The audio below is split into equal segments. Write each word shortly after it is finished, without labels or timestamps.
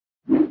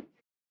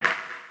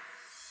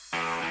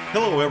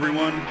Hello,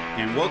 everyone,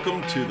 and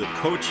welcome to the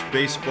Coach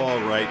Baseball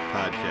Right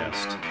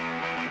podcast.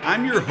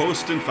 I'm your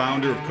host and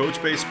founder of Coach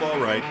Baseball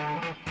Right,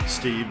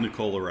 Steve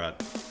Nicolarat.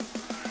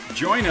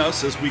 Join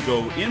us as we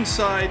go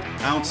inside,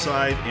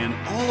 outside, and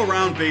all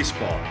around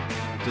baseball,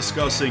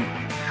 discussing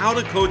how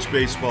to coach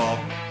baseball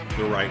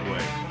the right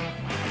way.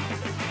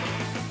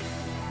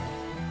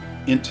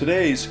 In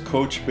today's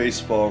Coach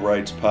Baseball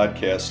Right's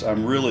podcast,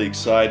 I'm really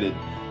excited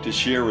to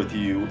share with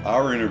you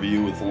our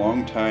interview with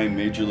longtime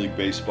Major League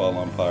Baseball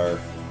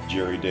umpire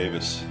Jerry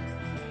Davis.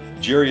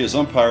 Jerry has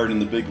umpired in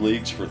the big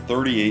leagues for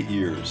 38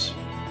 years.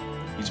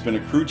 He's been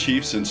a crew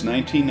chief since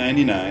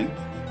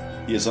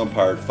 1999. He has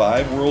umpired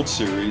 5 World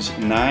Series,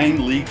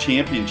 9 League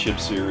Championship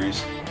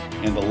Series,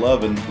 and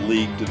 11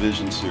 League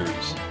Division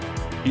Series.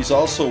 He's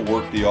also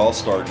worked the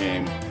All-Star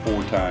Game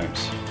 4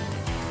 times.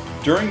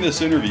 During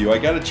this interview, I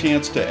got a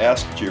chance to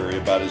ask Jerry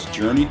about his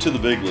journey to the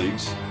big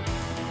leagues,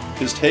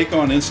 his take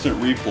on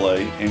instant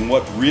replay and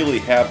what really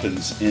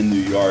happens in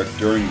New York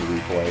during the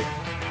replay,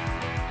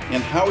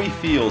 and how he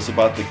feels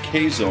about the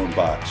K-zone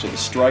box or the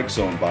strike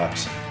zone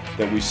box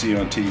that we see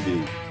on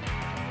TV.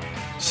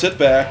 Sit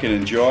back and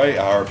enjoy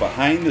our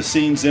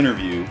behind-the-scenes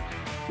interview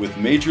with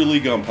Major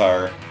League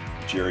umpire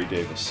Jerry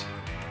Davis.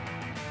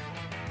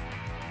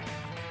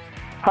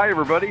 Hi,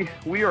 everybody.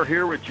 We are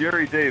here with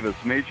Jerry Davis,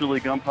 Major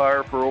League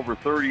umpire for over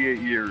 38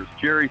 years.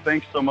 Jerry,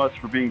 thanks so much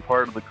for being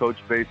part of the Coach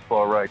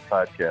Baseball Right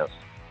podcast.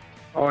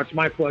 Oh, it's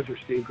my pleasure,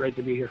 Steve. Great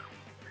to be here.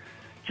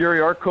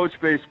 Jerry, our Coach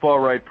Baseball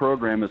Right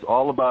program is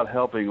all about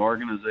helping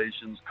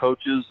organizations,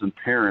 coaches, and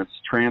parents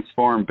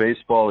transform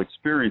baseball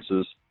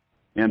experiences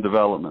and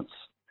developments.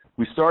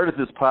 We started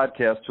this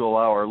podcast to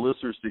allow our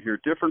listeners to hear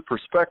different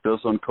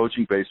perspectives on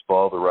coaching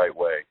baseball the right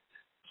way.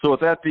 So with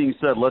that being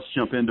said, let's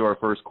jump into our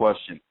first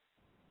question.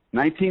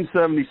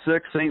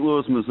 1976, St.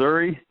 Louis,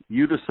 Missouri,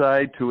 you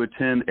decide to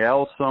attend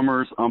Al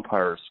Summers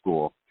Umpire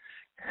School.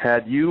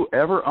 Had you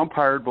ever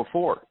umpired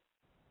before?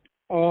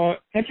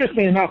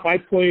 Interesting enough, I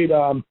played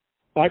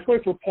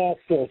for Paul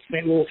Fultz,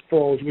 St. Louis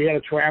Pros. We had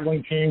a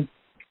traveling team,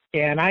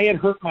 and I had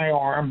hurt my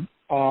arm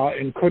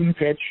and couldn't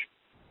pitch.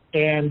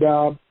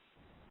 And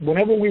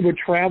whenever we would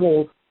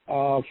travel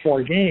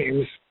for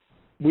games,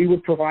 we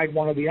would provide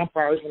one of the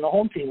umpires, and the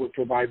home team would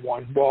provide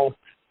one. Well,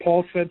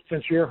 Paul said,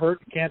 since you're hurt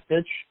and can't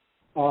pitch,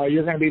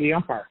 you're going to be the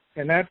umpire.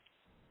 And that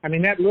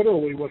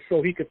literally was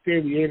so he could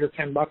save the $8 or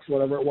 $10,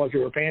 whatever it was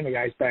you were paying the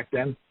guys back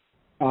then.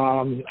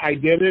 I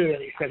did it,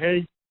 and he said,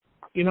 hey,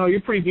 you know,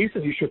 you're pretty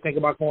decent. You should think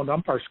about going to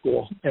umpire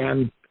school.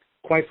 And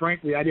quite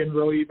frankly, I didn't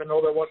really even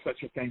know there was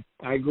such a thing.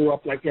 I grew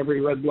up like every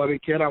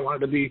red-blooded kid. I wanted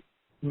to be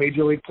a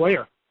major league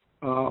player.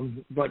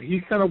 But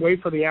he sent away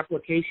for the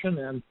application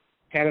and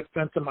had it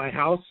sent to my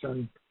house.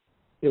 And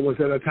it was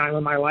at a time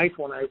in my life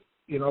when I,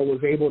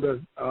 was able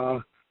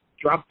to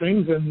drop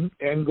things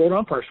and go to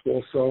umpire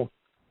school. So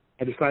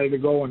I decided to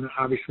go, and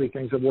obviously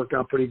things have worked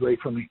out pretty great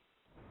for me.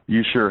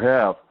 You sure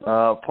have.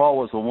 Paul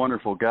was a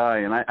wonderful guy,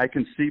 and I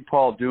can see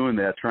Paul doing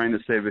that, trying to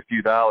save a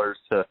few dollars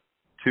to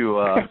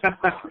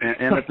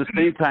and at the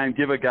same time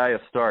give a guy a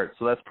start.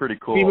 So that's pretty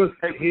cool. He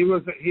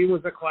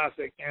was a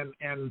classic,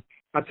 and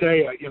I'll tell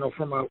you,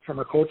 from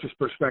a coach's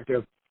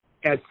perspective,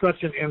 had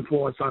such an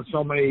influence on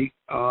so many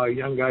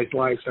young guys'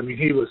 lives. I mean,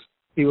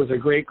 he was a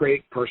great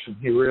person.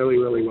 He really,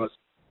 really was.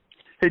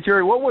 Hey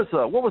Jerry, what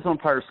was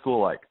umpire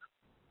school like?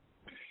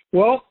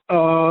 Well,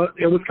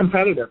 it was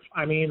competitive.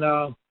 I mean.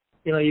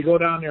 You go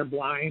down there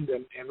blind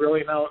and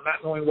really not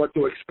knowing what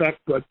to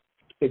expect, but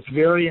it's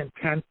very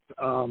intense.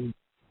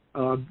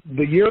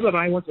 The year that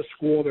I went to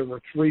school, there were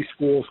 3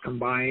 schools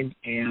combined,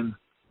 and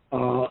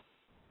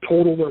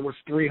total there was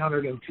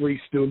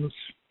 303 students.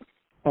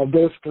 Of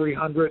those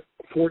 300,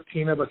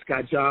 14 of us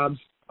got jobs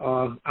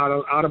out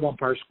of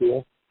umpire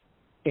school,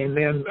 and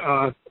then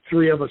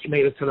 3 of us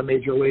made it to the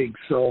major leagues.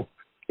 So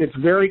it's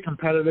very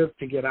competitive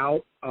to get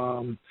out.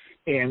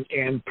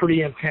 And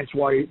pretty intense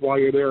while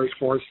you're there as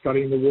far as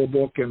studying the rule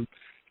book and,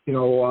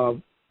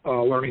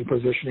 learning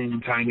positioning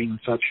and timing and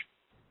such.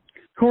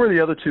 Who were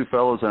the other 2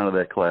 fellows out of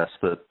that class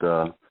that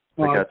got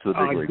to the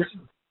big leagues?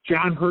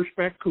 John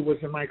Hirschbeck, who was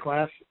in my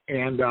class,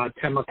 and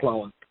Tim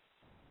McClellan.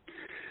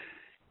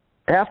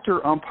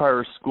 After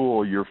umpire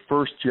school, your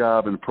first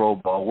job in pro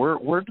ball,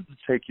 where did it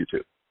take you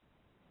to?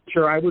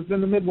 Sure, I was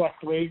in the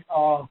Midwest League.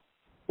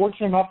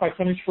 Fortunate enough, I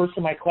finished first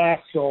in my class,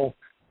 so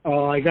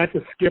I got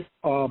to skip,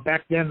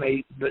 back then,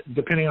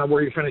 depending on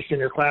where you finished in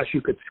your class,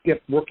 you could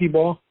skip rookie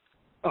ball.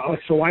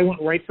 So I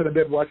went right to the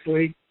Midwest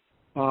League,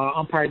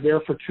 umpired there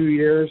for 2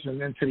 years, and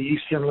then to the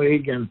Eastern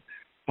League. And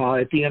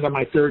at the end of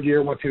my 3rd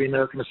year, went to the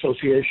American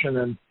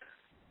Association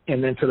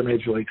and then to the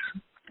Major Leagues.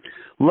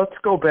 Let's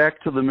go back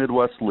to the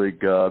Midwest League.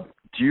 Do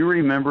you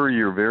remember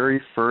your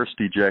very first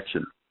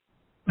ejection?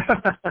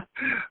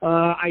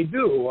 I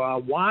do.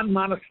 Juan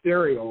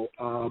Monasterio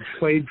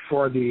played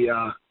for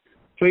the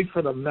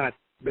Mets.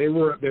 They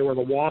were the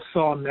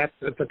Wausau Mets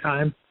at the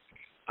time,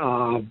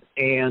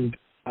 and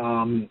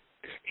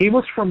he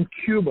was from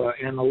Cuba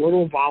and a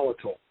little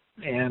volatile.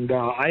 And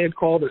I had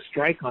called a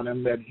strike on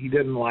him that he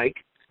didn't like.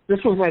 This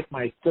was like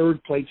my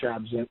 3rd plate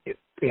jobs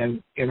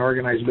in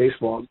organized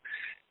baseball.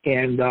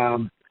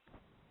 And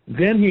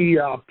then he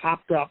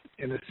popped up,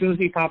 and as soon as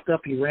he popped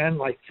up, he ran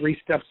like 3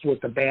 steps with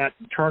the bat,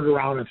 turned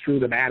around, and threw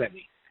the bat at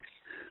me.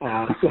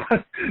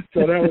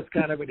 So that was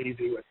kind of an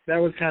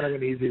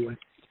easy one.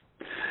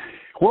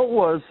 What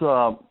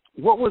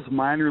was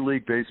minor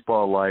league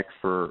baseball like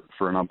for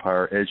an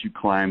umpire as you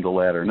climbed the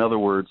ladder? In other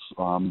words,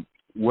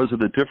 was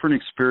it a different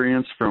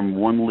experience from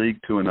one league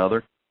to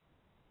another?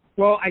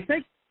 Well, I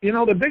think,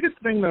 the biggest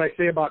thing that I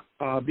say about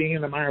being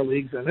in the minor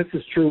leagues, and this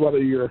is true whether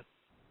you're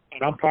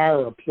an umpire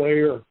or a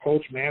player or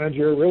coach,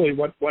 manager, really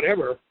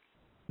whatever,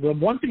 the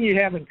one thing you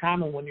have in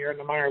common when you're in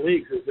the minor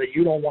leagues is that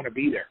you don't want to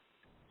be there.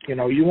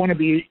 You want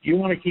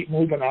to keep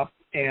moving up,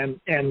 and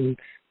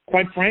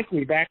quite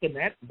frankly, back in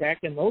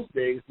those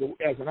days,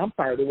 as an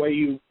umpire, the way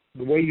you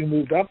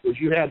moved up was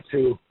you had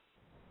to,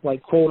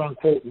 like, quote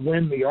unquote,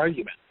 win the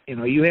argument.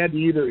 You had to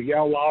either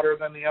yell louder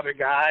than the other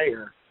guy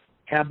or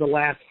have the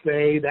last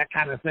say, that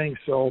kind of thing.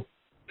 So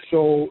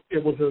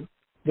it was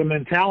the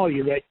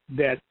mentality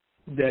that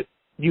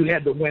you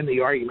had to win the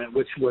argument,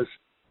 which was,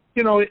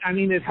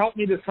 it helped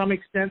me to some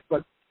extent,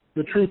 but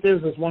the truth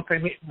is once I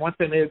made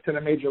it to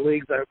the major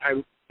leagues,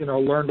 I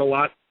learned a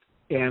lot,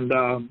 and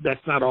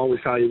that's not always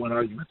how you win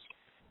arguments.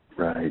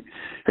 Right.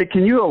 Hey,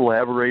 can you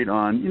elaborate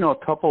on, a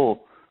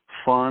couple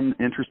fun,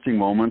 interesting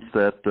moments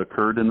that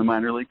occurred in the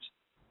minor leagues?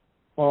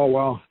 Oh,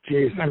 well,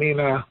 geez.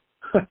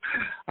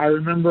 I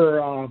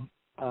remember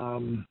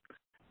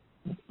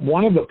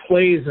one of the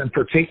plays in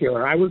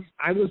particular. I was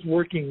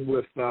working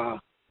with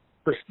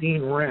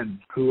Christine Wren,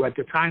 who at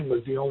the time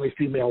was the only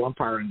female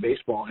umpire in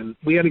baseball, and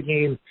we had a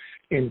game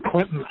in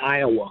Clinton,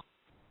 Iowa.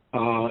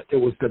 It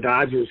was the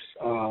Dodgers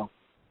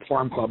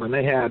farm club, and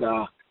they had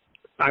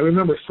I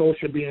remember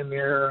Socha being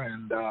there,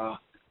 and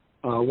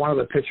one of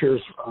the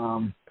pitchers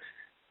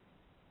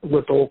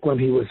with Oakland,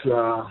 he was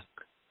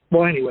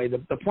well, anyway,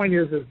 the point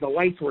is the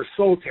lights were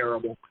so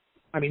terrible.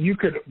 You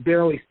could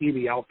barely see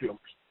the outfielders.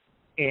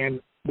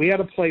 And we had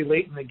a play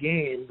late in the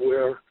game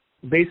where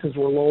bases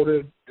were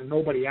loaded and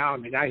nobody out,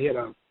 and the guy hit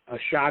a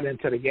shot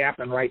into the gap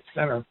in right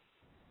center.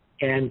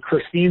 And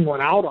Christine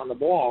went out on the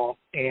ball,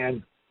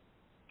 and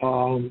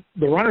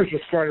the runners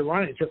just started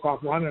running, took off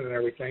running and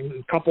everything.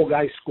 And a couple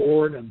guys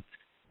scored, and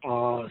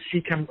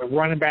she came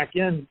running back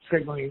in,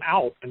 signaling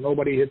out, and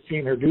nobody had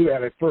seen her do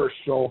that at first.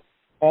 So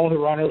all the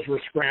runners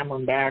were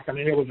scrambling back.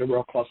 It was a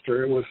real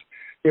cluster.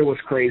 It was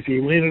crazy.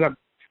 We ended up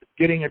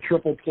getting a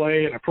triple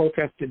play and a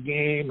protested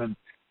game and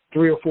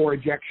 3 or 4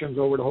 ejections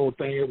over the whole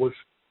thing. It was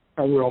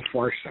a real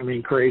farce.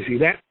 Crazy.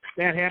 That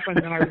happened.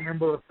 And I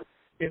remember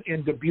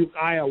in Dubuque,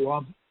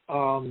 Iowa,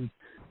 the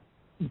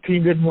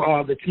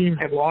team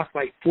had lost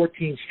like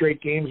 14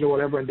 straight games or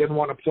whatever and didn't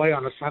want to play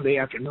on a Sunday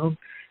afternoon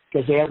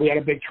because we had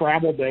a big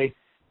travel day.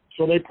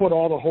 So they put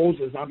all the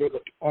hoses under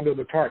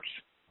the tarps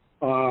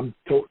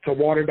to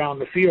water down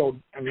the field.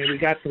 We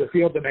got to the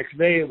field the next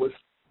day. It was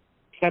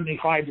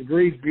 75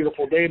 degrees,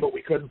 beautiful day, but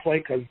we couldn't play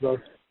because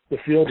the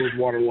field was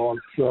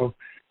waterlogged. So,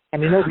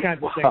 those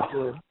kinds of things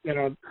were,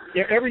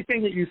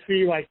 everything that you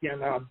see like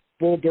in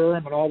Bull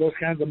Durham and all those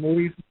kinds of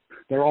movies,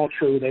 they're all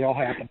true. They all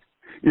happen.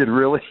 It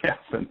really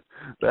happened.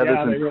 That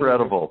is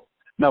incredible. Really.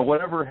 Now,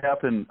 whatever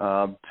happened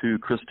to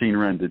Christine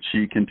Wren? Did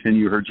she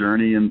continue her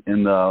journey in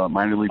the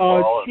minor league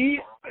ball?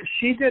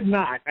 She did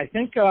not. I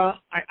think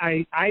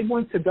I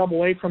went to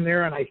Double-A from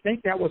there, and I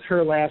think that was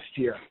her last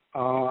year.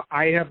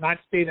 I have not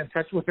stayed in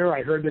touch with her.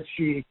 I heard that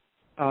she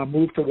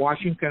moved to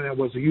Washington and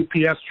was a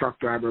UPS truck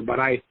driver, but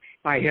I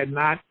had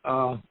not.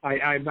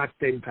 I have not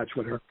stayed in touch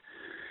with her.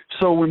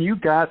 So when you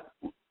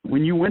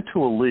went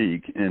to a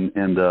league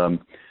and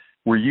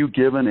were you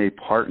given a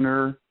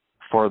partner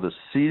for the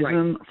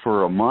season, right,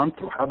 for a month?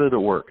 How did it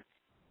work?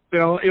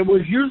 It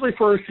was usually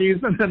for a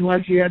season,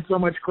 unless you had so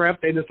much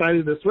crap they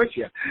decided to switch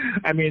you.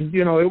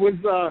 It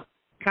was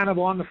kind of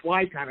on the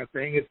fly kind of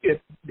thing.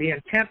 The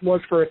intent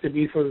was for it to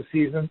be for the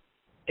season,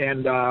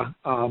 and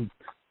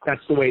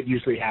that's the way it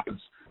usually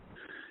happens.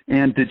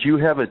 And did you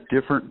have a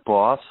different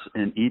boss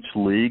in each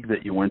league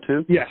that you went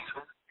to? Yes.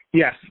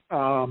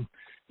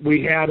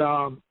 We had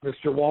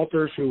Mr.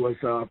 Walters, who was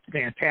a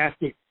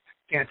fantastic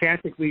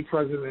league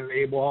president in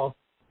A-ball.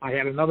 I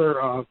had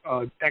another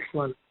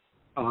excellent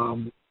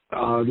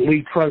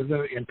league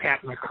president in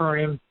Pat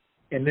McKernan,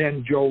 and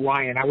then Joe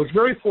Ryan. I was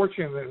very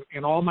fortunate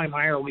in all my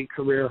minor league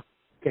career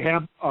to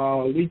have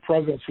league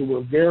presidents who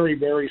were very,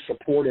 very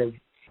supportive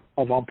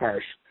of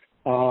umpires.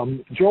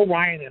 Joe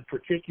Ryan in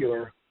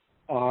particular,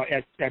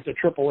 at the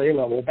AAA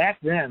level, back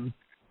then,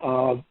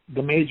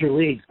 the major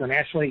leagues, the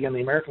National League and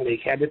the American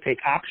League, had to take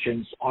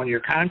options on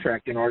your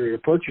contract in order to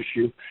purchase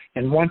you.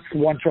 And once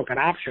one took an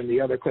option, the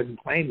other couldn't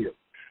claim you.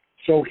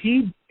 So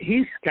he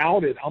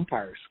scouted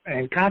umpires,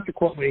 and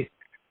consequently,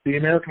 the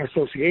American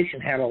Association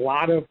had a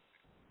lot of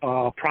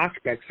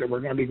prospects that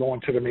were going to be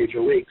going to the major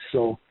leagues.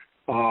 So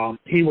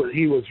he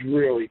was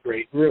really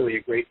great, really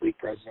a great league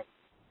president.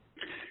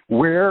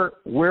 Where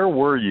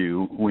were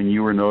you when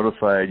you were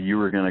notified you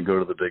were going to go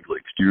to the big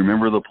leagues? Do you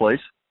remember the place?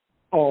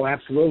 Oh,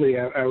 absolutely.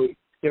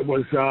 It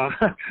was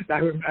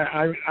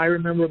I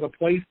remember the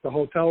place, the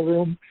hotel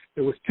room.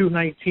 It was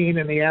 2:19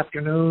 in the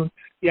afternoon.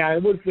 Yeah,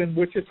 it was in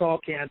Wichita,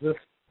 Kansas,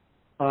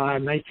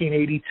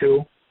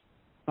 1982.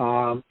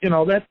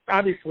 That's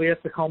obviously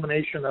that's the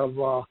culmination of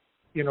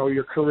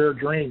your career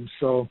dreams.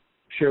 So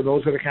sure,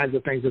 those are the kinds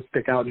of things that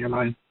stick out in your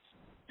mind.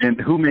 And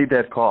who made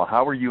that call?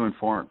 How were you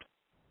informed?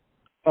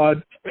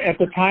 At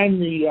the time,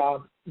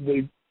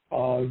 the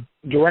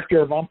director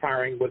of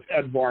umpiring was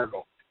Ed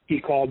Vargo. He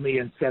called me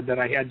and said that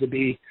I had to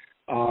be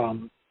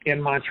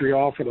in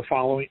Montreal for the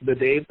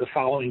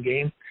following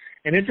game.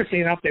 And interesting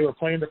enough, they were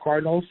playing the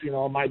Cardinals.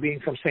 My being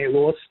from St.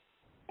 Louis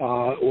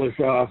was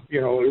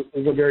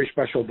a very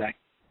special day.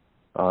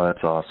 Oh,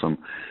 that's awesome.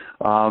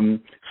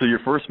 So your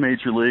first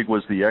major league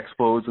was the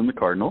Expos and the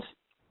Cardinals.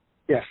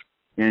 Yes.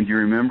 And you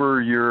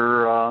remember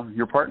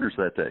your partners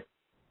that day?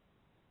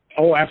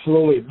 Oh,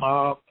 absolutely.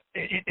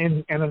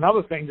 And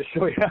another thing to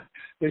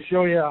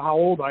show you how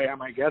old I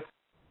am, I guess.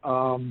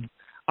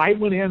 I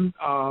went in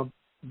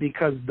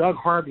because Doug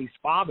Harvey's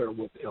father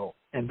was ill,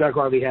 and Doug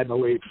Harvey had to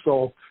leave.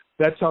 So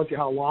that tells you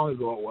how long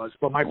ago it was.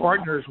 But my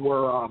partners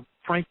were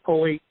Frank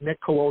Pulley,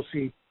 Nick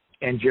Colosi,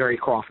 and Jerry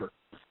Crawford.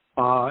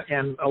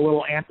 And a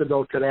little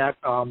antidote to that,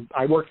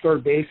 I worked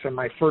third base, and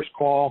my first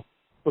call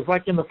was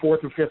like in the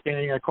fourth or fifth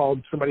inning. I called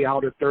somebody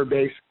out at third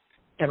base,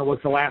 and it was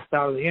the last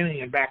out of the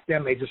inning. And back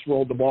then, they just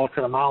rolled the ball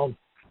to the mound.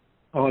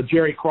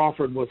 Jerry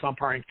Crawford was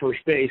umpiring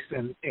first base,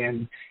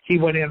 and he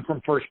went in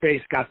from first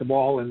base, got the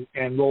ball,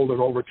 and rolled it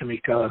over to me.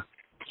 So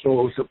it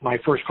was my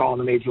first call in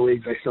the major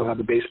leagues. I still have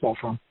the baseball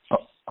from.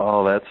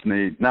 Oh, that's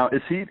neat. Now,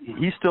 is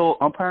he still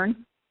umpiring?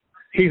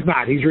 He's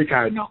not. He's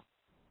retired now.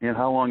 And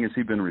how long has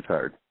he been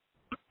retired?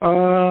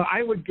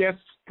 I would guess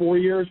 4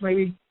 years,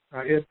 maybe.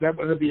 That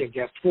would be a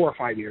guess, 4 or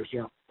 5 years,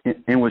 yeah.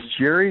 And was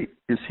Jerry,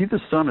 is he the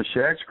son of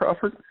Shags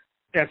Crawford?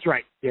 That's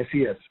right. Yes,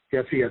 he is.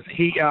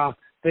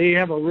 They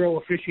have a real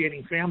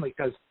officiating family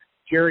because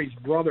Jerry's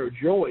brother,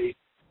 Joey,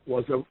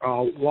 was a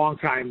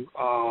longtime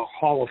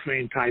Hall of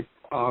Fame type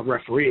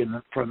referee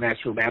for the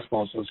National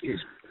Basketball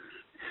Association.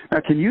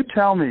 Now, can you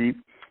tell me,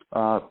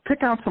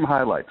 pick out some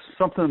highlights,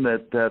 something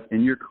that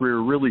in your career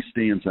really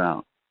stands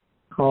out?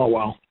 Oh,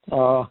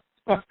 well.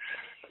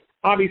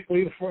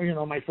 Obviously,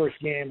 my first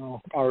game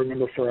I'll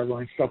remember forever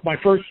and stuff. My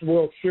first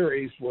World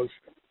Series was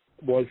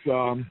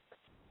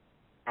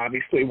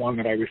obviously one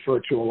that I refer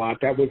to a lot.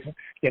 That was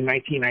in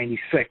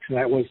 1996, and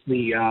that was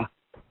the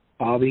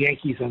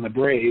Yankees and the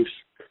Braves.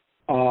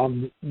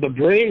 The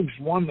Braves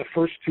won the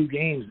first 2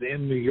 games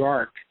in New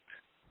York,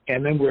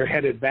 and then we're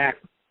headed back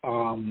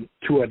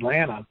to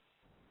Atlanta.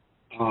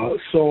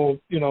 So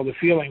the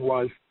feeling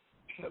was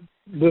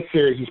this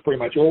series is pretty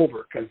much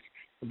over because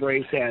the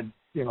Braves had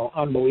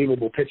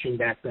unbelievable pitching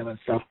back then and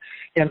stuff.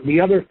 And the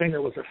other thing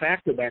that was a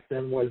factor back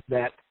then was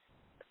that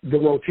the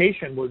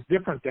rotation was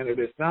different than it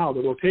is now.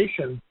 The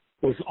rotation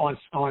was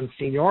on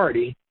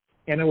seniority,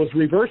 and it was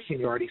reverse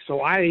seniority.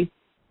 So I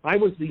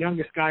was the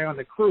youngest guy on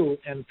the crew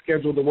and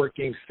scheduled to work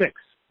Game 6.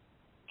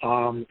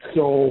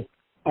 So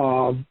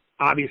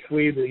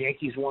obviously the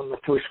Yankees won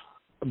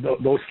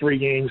those 3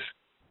 games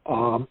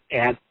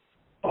at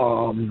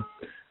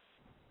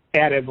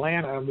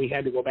Atlanta, and we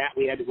had to go back.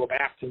 We had to go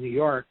back to New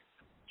York.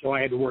 So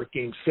I had to work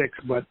Game 6,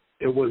 but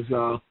it was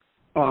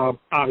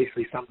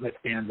obviously something that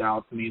stands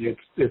out. I mean,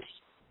 it's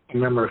a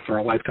memory for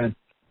a lifetime.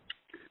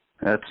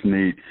 That's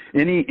neat.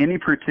 Any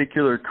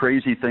particular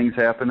crazy things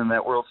happen in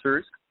that World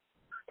Series?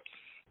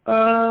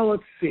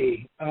 Let's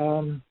see.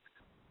 One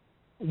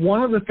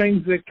of the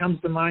things that comes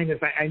to mind is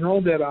I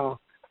know that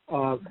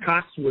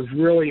Cox was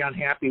really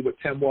unhappy with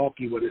Tim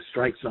Welke with his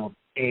strike zone,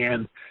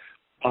 and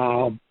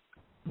the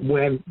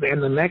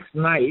next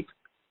night,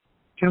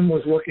 Tim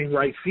was working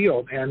right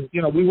field, and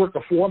we work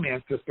a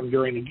 4-man system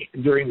during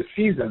the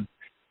season.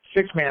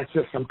 6-man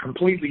system,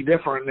 completely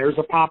different. There's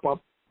a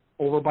pop-up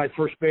over by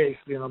first base,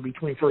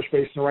 between first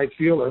base and the right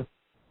fielder,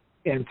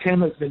 and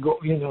Tim is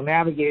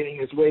navigating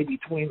his way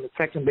between the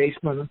second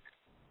baseman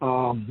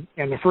and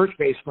the first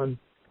baseman,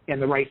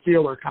 and the right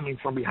fielder coming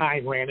from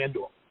behind ran into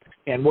him,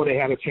 and would have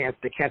had a chance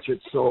to catch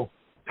it. So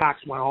Cox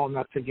went all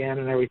nuts again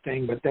and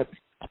everything, but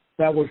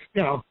that was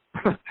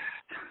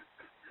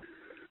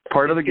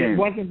part of the game.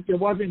 It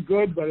wasn't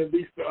good, but at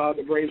least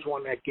the Braves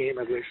won that game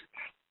at least.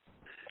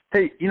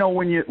 Hey,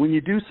 when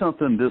you do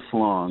something this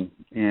long,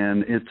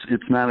 and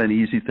it's not an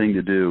easy thing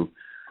to do,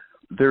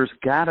 there's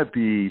got to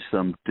be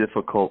some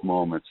difficult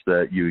moments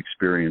that you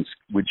experience.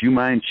 Would you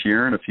mind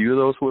sharing a few of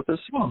those with us?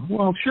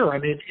 Well, sure. I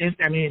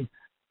mean,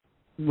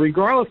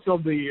 regardless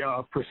of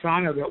the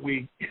persona that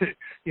we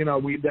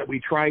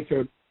try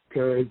to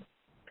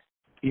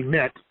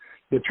emit,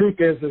 the truth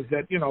is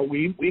that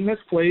we miss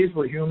plays.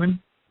 We're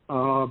human.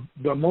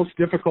 The most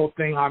difficult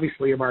thing,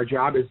 obviously, of our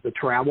job is the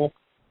travel.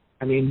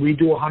 I mean, we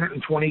do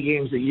 120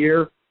 games a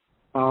year,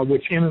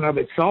 which in and of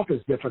itself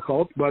is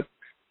difficult. But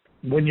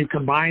when you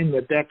combine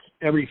that's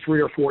every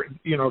 3 or 4,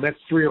 that's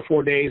 3 or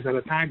 4 days at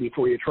a time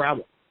before you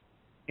travel.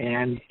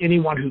 And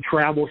anyone who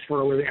travels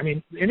for a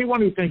living,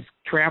 anyone who thinks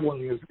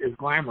traveling is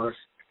glamorous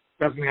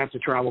doesn't have to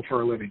travel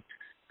for a living.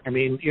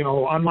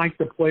 Unlike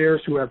the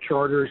players who have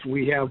charters,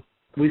 we have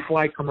we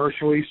fly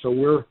commercially, so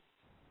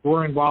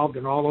we're involved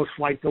in all those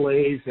flight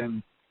delays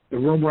and the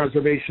room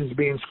reservations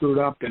being screwed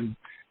up, and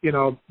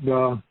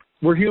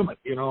we're human,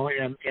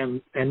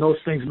 and those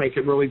things make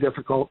it really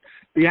difficult.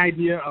 The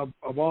idea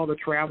of all the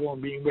travel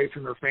and being away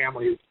from their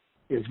family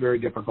is very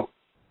difficult.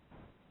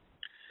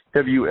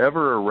 Have you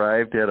ever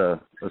arrived at a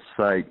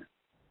site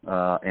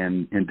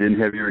and didn't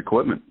have your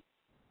equipment?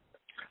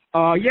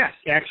 Yes,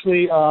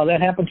 actually, that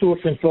happened to us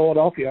in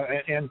Philadelphia,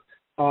 and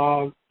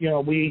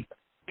we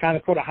kind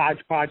of put a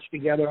hodgepodge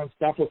together and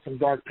stuff with some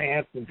dark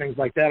pants and things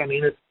like that. I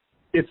mean,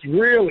 it's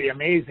really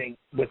amazing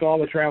with all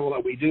the travel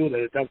that we do that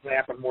it doesn't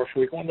happen more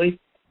frequently.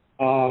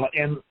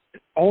 And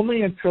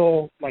only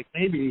until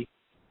maybe,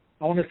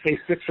 I want to say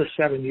 6 or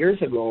 7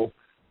 years ago,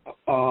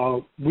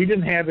 we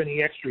didn't have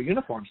any extra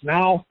uniforms.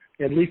 Now,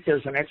 at least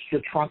there's an extra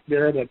trunk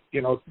there that,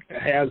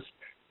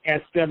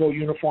 has several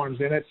uniforms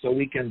in it, so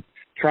we can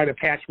try to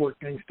patchwork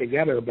things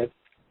together. But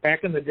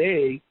back in the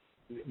day,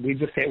 we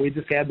just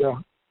had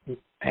to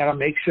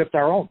makeshift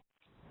our own.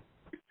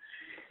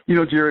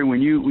 Jerry,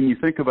 when you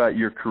think about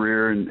your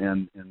career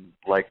and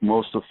like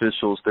most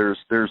officials,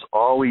 there's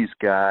always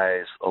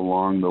guys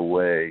along the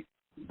way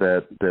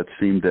that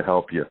seem to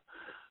help you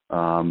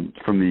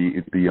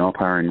from the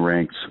umpiring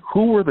ranks.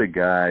 Who were the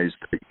guys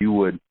that you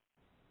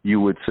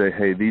would say,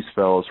 hey, these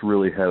fellows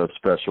really had a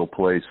special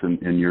place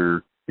in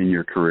your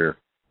career?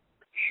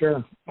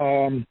 Sure.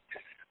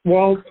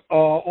 Well,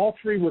 all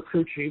three were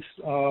crew chiefs.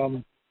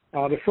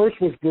 The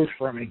first was Bruce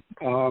Fermi.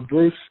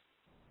 Bruce,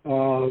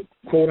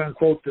 quote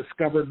unquote,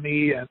 discovered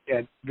me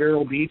at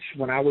Vero Beach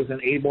when I was in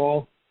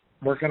A-ball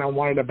working on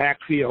one of the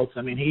backfields.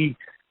 I mean,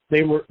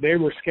 they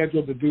were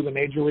scheduled to do the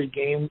major league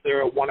game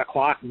there at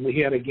 1:00, and we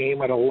had a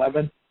game at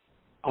 11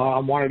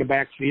 on one of the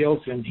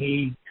backfields, and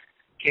he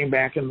came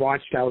back and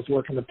watched. I was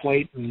working the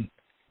plate, and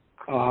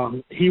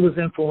he was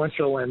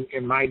influential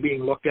in my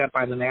being looked at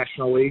by the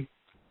National League.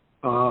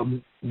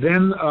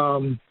 Then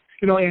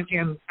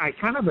I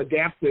kind of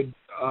adopted,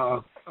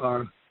 I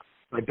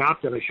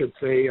should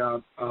say,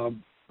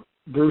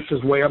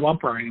 Bruce's way of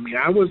umpiring. I mean,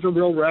 I was a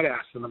real red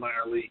ass in the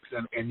minor leagues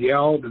and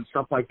yelled and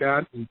stuff like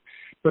that.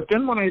 But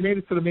then when I made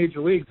it to the major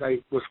leagues, I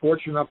was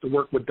fortunate enough to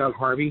work with Doug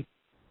Harvey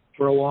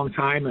for a long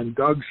time, and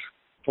Doug's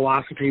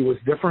philosophy was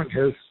different.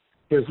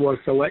 His was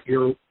to let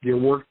your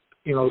work,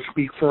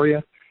 speak for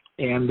you.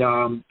 And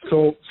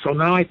so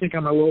now I think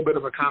I'm a little bit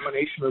of a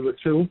combination of the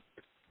two.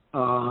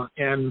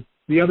 And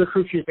the other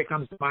crew chief that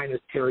comes to mind is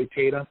Terry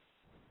Tata.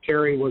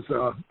 Terry was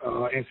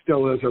and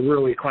still is a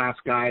really class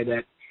guy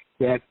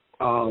that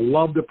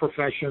loved the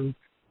profession.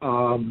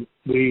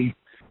 We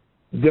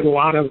did a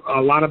lot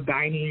of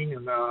dining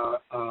and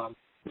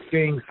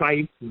seeing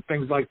sights and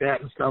things like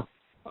that and stuff.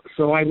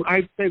 So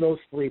I'd say those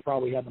three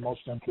probably had the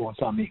most influence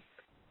on me.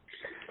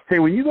 Hey,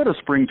 when you go to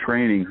spring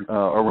training,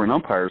 or when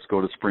umpires go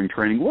to spring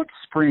training, what's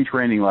spring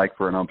training like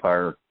for an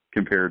umpire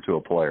compared to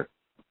a player?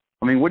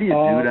 I mean, what do you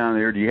do down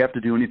there? Do you have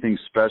to do anything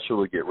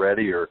special to get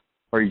ready, or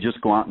you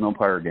just go out and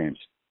umpire games?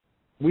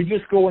 We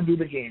just go and do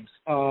the games.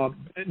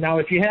 Now,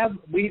 if you have,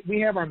 we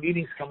have our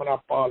meetings coming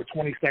up the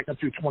 22nd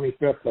through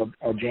 25th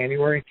of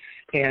January,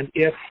 and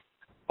if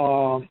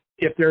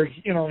there's,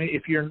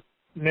 if you're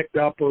nicked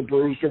up or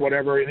bruised or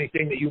whatever,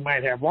 anything that you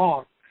might have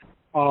wrong,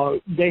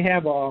 they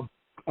have a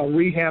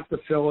rehab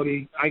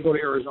facility. I go to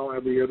Arizona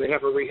every year. They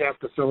have a rehab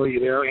facility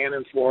there and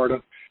in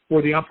Florida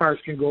where the umpires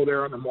can go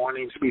there in the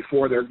mornings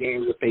before their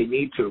games if they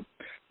need to.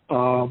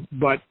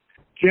 But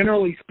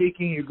generally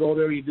speaking, you go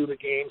there, you do the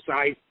games.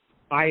 I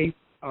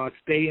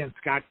stay in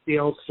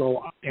Scottsdale,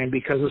 and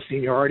because of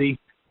seniority,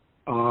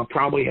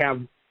 probably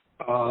have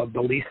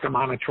the least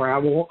amount of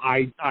travel.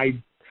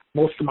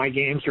 Most of my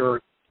games are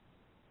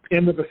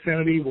in the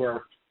vicinity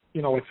where,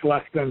 it's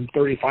less than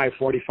 35,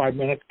 45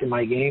 minutes to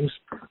my games.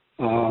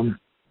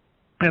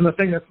 And the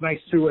thing that's nice,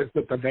 too, is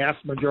that the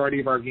vast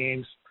majority of our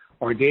games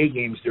are day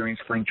games during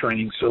spring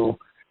training. So,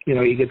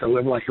 you get to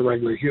live like a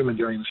regular human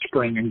during the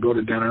spring and go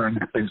to dinner and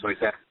things like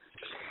that.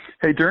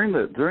 Hey, during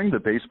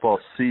the baseball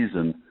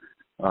season,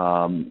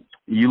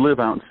 you live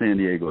out in San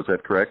Diego, is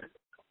that correct?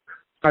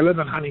 I live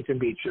in Huntington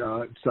Beach.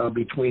 It's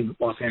between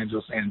Los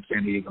Angeles and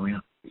San Diego, yeah.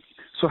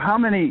 So how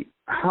many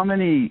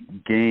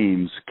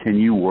games can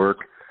you work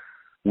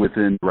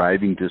within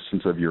driving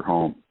distance of your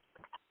home?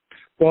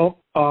 Well,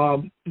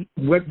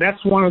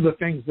 that's one of the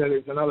things that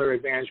is another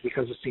advantage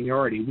because of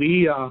seniority.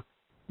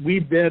 We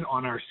bid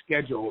on our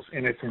schedules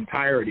in its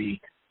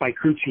entirety by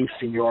crew chief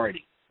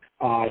seniority.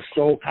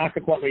 So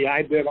consequently,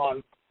 I bid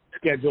on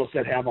schedules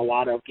that have a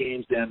lot of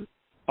games in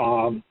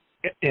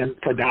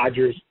for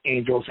Dodgers,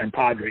 Angels, and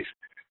Padres.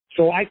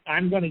 So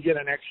I'm going to get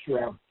an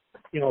extra,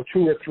 2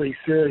 or 3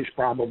 series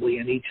probably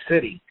in each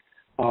city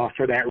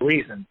for that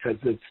reason, because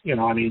it's,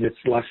 it's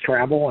less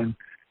travel and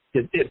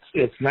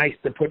it's nice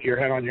to put your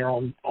head on your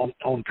own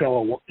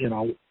pillow,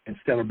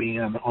 instead of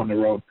being on the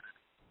road.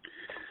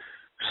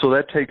 So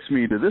that takes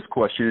me to this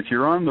question: if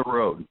you're on the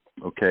road,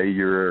 okay,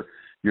 you're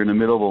in the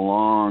middle of a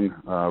long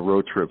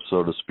road trip,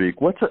 so to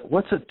speak. What's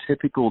a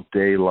typical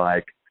day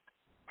like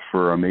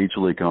for a major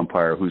league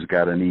umpire who's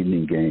got an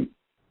evening game?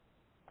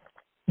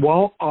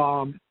 Well,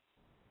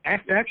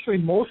 Actually,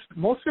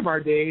 most of our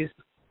days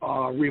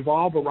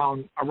revolve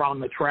around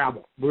the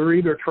travel. We're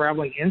either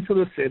traveling into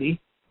the city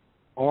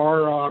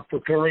or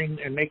preparing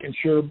and making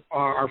sure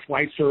our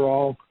flights are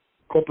all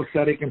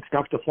copacetic and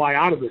stuff to fly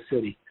out of the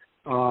city.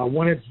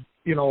 When it's,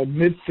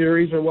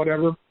 mid-series or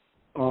whatever,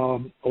 a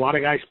lot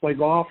of guys play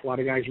golf, a lot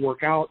of guys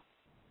work out,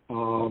 a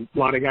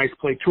lot of guys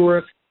play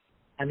tourist.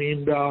 I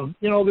mean,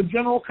 the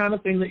general kind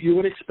of thing that you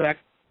would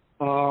expect.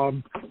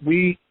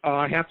 We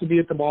have to be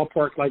at the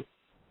ballpark like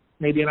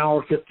maybe an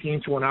hour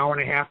 15 to an hour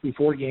and a half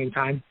before game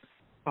time.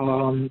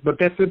 But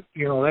that's it,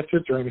 that's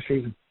it during the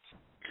season.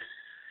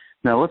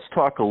 Now let's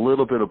talk a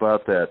little bit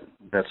about that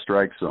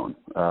strike zone.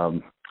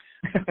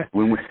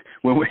 When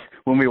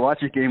we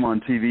watch a game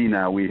on TV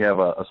now, we have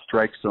a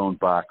strike zone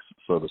box,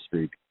 so to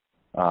speak,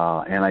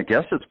 and I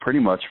guess it's pretty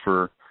much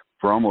for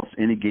almost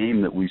any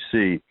game that we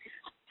see.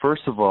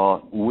 First of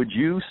all, would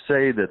you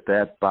say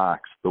that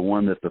box, the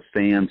one that the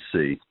fans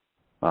see,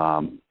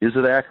 is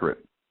it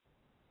accurate?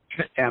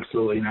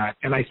 Absolutely not.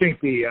 And I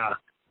think the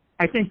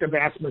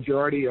vast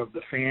majority of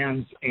the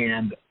fans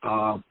and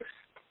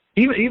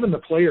even the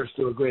players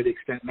to a great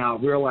extent now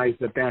realize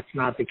that that's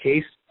not the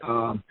case.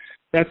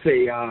 That's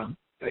a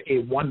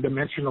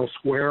one-dimensional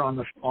square on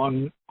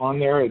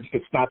there.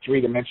 It's not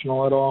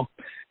three-dimensional at all.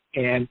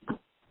 And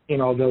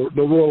the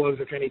rule is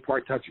if any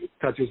part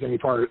touches any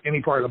part of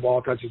the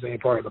ball touches any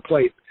part of the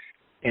plate,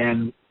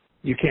 and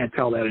you can't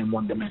tell that in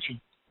one dimension.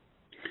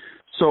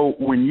 So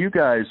when you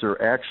guys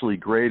are actually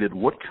graded,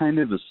 what kind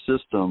of a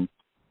system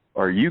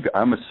are you?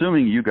 I'm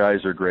assuming you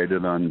guys are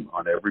graded on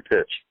every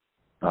pitch.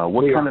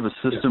 What kind of a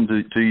system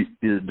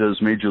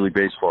does Major League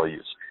Baseball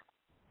use?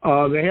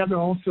 They have their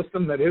own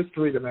system that is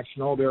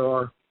three-dimensional. There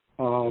are,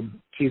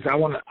 I'm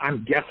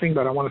guessing,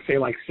 but I want to say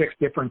like 6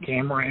 different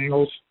camera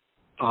angles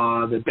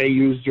that they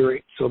use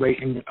so they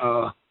can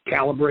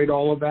calibrate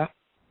all of that.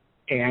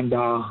 And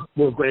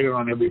we're graded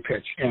on every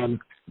pitch. And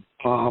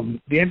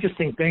the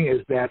interesting thing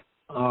is that,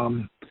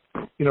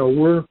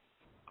 we're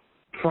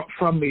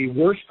from the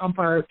worst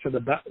umpire to the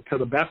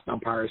best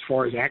umpire as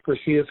far as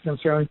accuracy is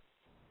concerned.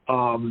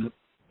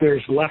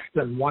 There's less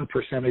than 1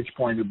 percentage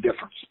point of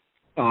difference.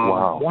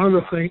 Wow. One of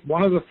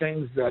the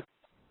things that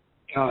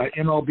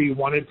MLB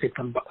wanted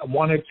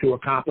to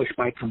accomplish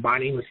by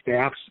combining the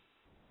staffs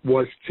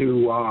was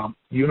to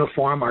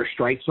uniform our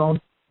strike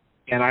zone,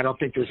 and I don't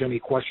think there's any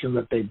question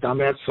that they've done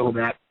that. So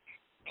that,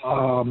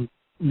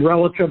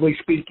 relatively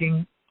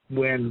speaking,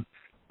 when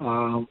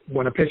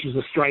a pitch is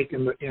a strike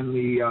in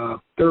the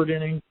third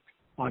inning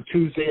on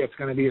Tuesday, it's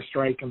going to be a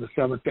strike in the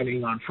 7th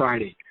inning on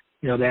Friday.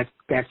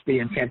 That's the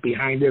intent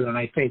behind it, and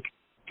I think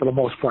for the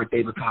most part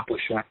they've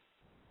accomplished that.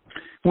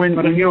 The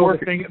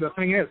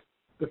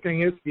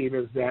thing is, Steve,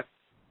 is that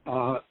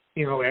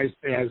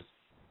as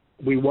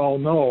we well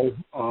know,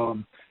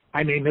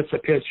 I may miss a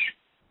pitch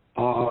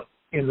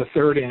in the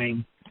 3rd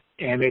inning,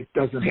 and it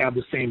doesn't have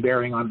the same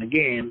bearing on the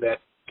game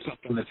that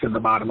something that's in the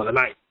bottom of the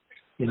 9th.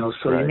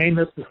 So right. You may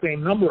miss the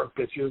same number of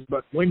pitches,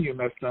 but when you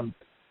miss them,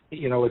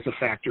 it's a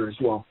factor as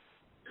well.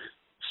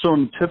 So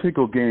in a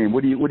typical game,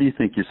 what do you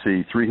think you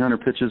see?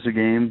 300 pitches a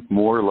game,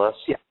 more or less?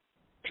 Yeah,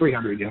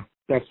 300. Yeah,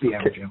 that's the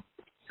average. Yeah.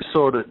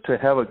 So to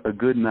have a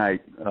good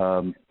night,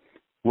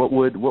 what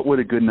would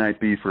a good night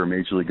be for a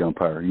major league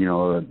umpire?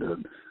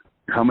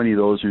 How many of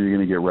those are you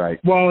going to get right?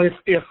 Well, if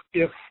this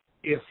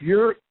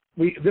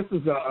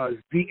is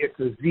it's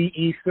a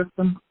ZE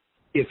system.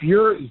 If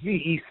your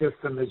ZE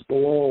system is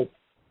below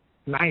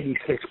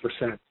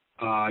 96%,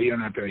 you're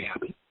not very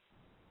happy.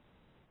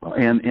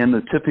 And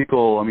the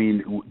typical,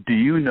 do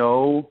you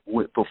know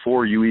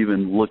before you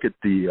even look at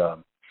the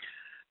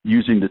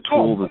using the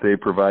tool that they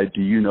provide?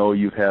 Do you know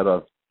you've had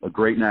a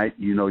great night?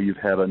 You've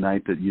had a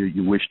night that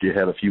you wished you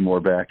had a few more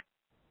back?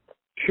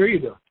 Sure you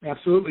do.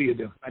 Absolutely you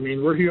do.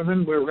 We're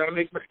human. We're going to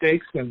make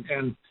mistakes,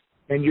 and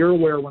you're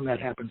aware when that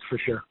happens for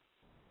sure.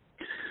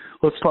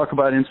 Let's talk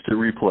about instant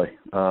replay.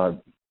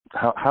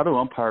 How do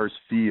umpires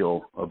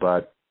feel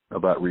about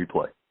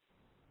replay?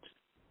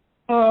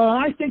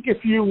 I think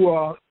if you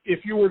were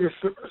to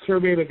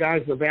survey the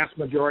guys, the vast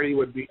majority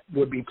would be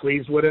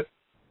pleased with it.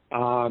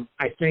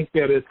 I think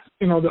that it's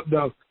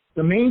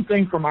the main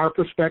thing from our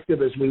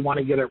perspective is we want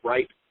to get it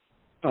right.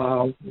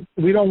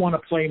 We don't want to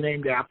play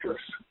named after us.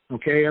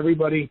 Okay,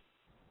 everybody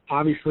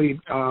knows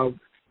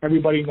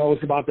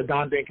about the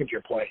Don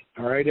Dinkinger play.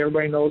 All right,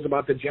 everybody knows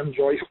about the Jim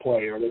Joyce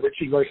play or the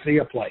Richie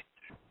Garcia play.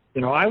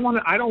 I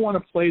don't want a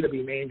play to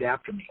be named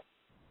after me.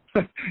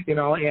 And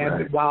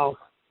right.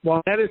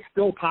 While that is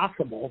still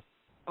possible,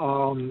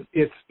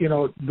 it's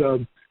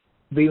the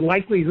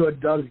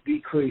likelihood does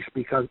decrease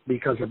because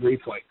of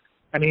replay.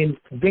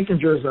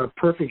 Dinkinger is a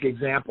perfect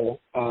example.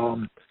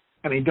 Don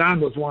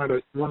was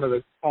one of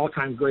the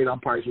all-time great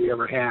umpires we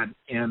ever had,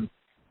 and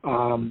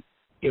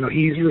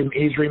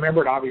he's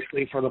remembered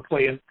obviously for the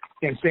play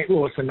in St.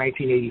 Louis in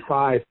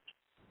 1985.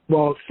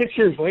 Well, 6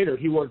 years later,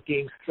 he worked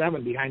Game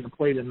 7 behind the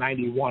plate in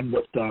 '91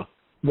 with the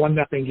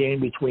 1-0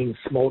 game between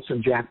Smoltz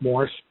and Jack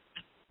Morris.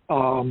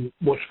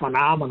 Was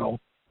phenomenal,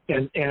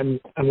 and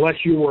unless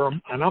you were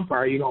an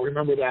umpire, you don't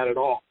remember that at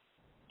all.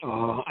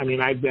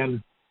 I've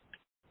been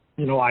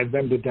I've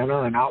been to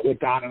dinner and out with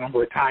Don a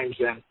number of times,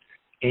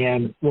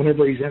 and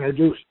whenever he's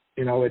introduced,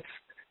 it's,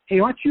 hey,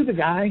 aren't you the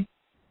guy?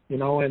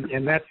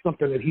 And that's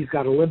something that he's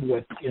got to live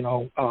with,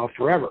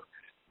 forever.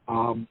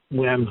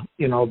 When,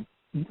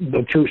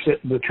 the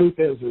truth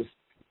is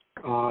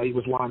he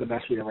was one of the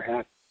best we ever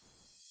had.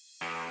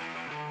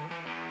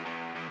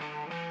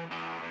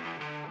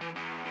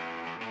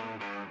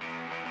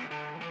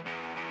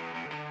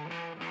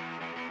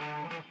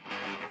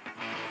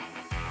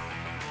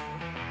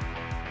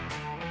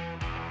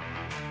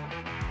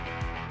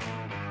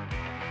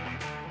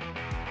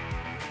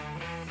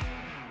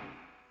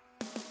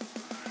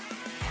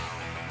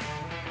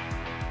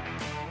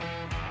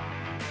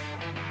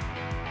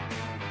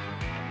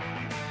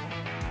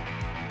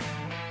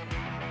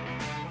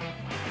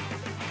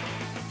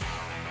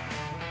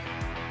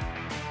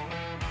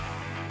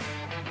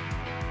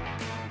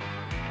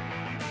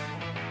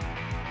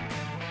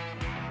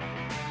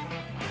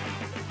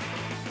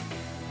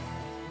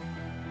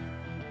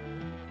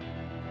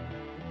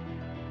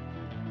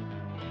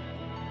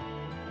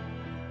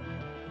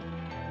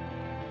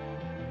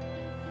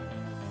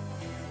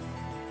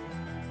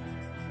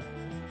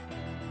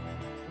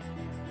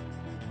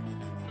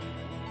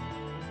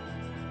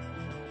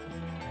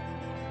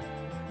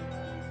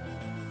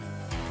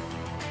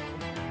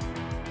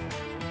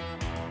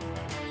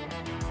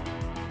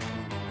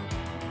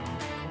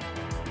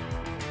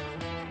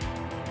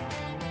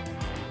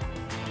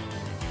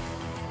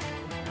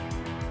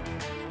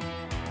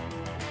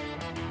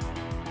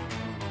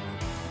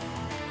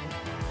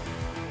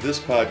 This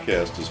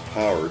podcast is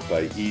powered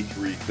by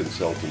E3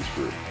 Consultants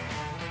Group.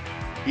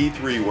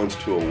 E3 wants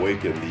to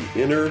awaken the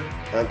inner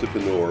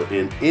entrepreneur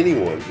in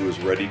anyone who is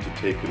ready to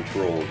take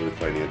control of their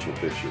financial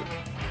picture.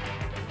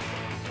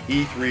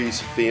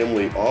 E3's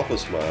family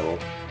office model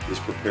is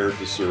prepared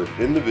to serve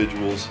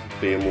individuals,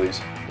 families,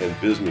 and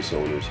business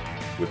owners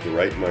with the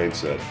right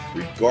mindset,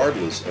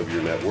 regardless of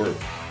your net worth.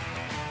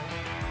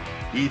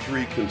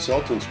 E3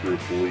 Consultants Group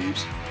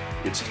believes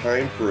it's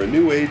time for a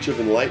new age of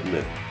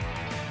enlightenment.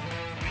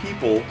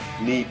 People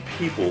need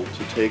people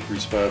to take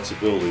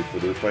responsibility for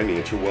their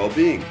financial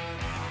well-being.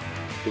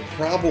 The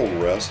problem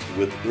rests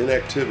with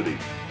inactivity,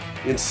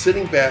 in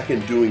sitting back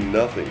and doing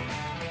nothing.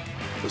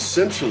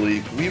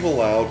 Essentially, we've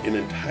allowed an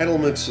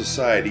entitlement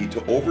society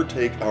to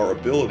overtake our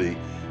ability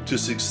to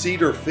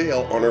succeed or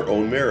fail on our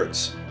own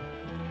merits.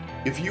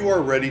 If you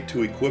are ready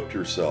to equip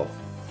yourself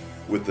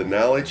with the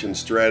knowledge and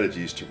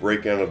strategies to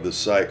break out of this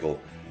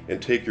cycle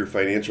and take your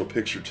financial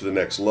picture to the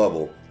next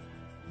level,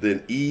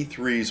 then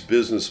E3's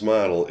business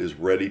model is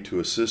ready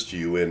to assist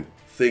you in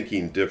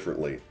thinking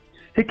differently.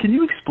 Hey, can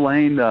you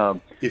explain,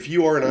 if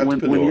you are an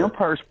entrepreneur, when the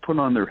umpires put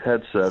on their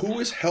headsets who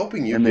is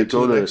helping you and they get to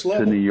go the next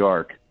level? to New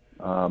York,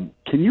 can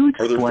you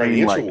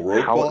explain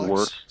how it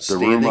works, the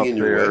room up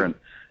there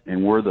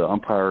and where the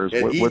umpires,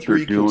 what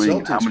they're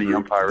doing, how many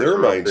umpires their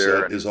are up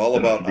there? Mindset is all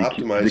about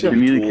optimizing the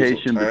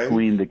communication the tools of time,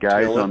 between the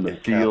guys talent, on the and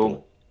field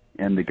capital.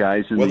 And the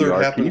guys in Whether New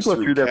York. it Can you happens go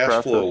through through that cash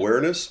process? flow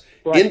awareness,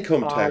 Right.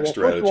 income tax First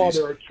of all, strategies,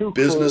 there are two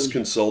business crews,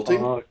 consulting,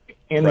 in New York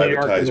in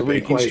privatized the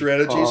banking replay,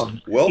 strategies,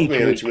 wealth each week.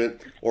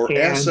 management, or And,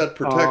 asset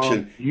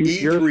protection. you're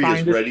E3 is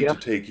assigned a ready to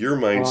shift, take your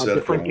mindset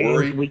different from games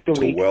worry week to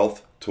to week.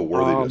 wealth to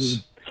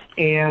worthiness.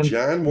 And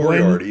John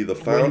Moriarty, the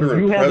founder when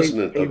and you have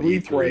president a of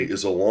replay, E3,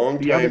 is a the other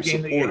longtime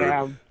game that you supporter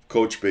have of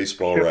Coach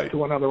Baseball shift Right.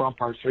 to another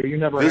umpire, so you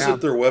never Visit have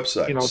their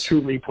websites,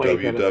 two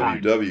replays at a time.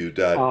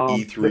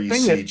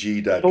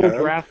 www.e3cg.com so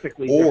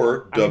drastically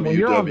or when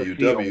you're on the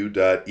field, and you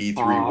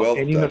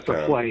miss a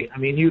www.e3wealth.com. play,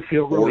 you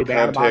feel really Or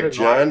bad about it. contact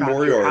John and a lot of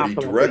times you're Moriarty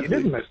confident that you didn't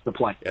directly miss the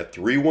play. at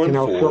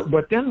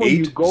But then when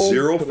you go to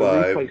the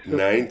replay system,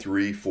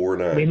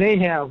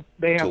 314-805-9349.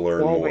 they have to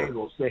learn 12 more.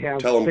 angles. They have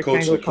Tell them 6 Coach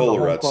angles from the home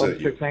Nicolarot club, sent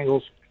you. 6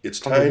 angles It's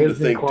from the time to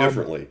visiting think club.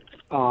 differently.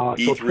 So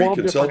E3 12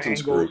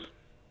 Consultants different Group. angles,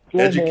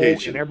 flow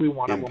Education, in every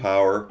one of them.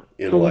 empower,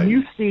 So when enlighten.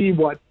 you see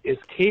what is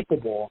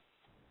capable,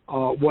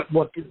 what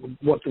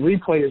the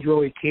replay is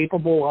really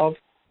capable of,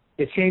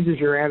 it changes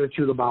your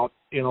attitude about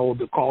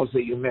the calls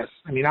that you miss.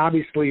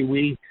 Obviously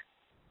we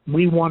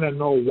want to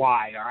know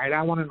why. All right,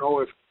 I want to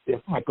know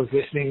if my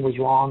positioning was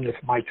wrong,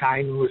 if my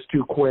timing was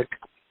too quick,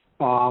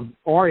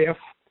 or if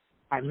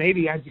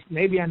maybe I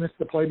missed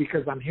the play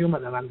because I'm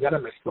human and I'm gonna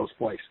miss those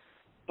plays.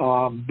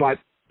 But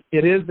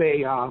it is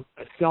a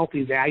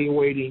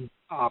self-evaluating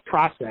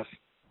process.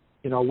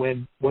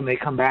 When they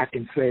come back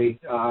and say,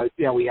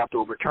 we have to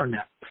overturn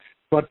that.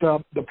 But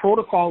the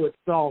protocol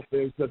itself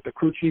is that the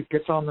crew chief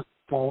gets on the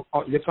phone,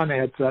 gets on the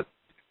headset,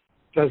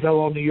 says,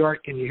 "Hello, New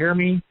York, can you hear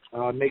me?"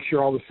 Make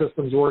sure all the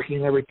systems working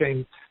and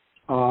everything.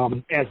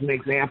 As an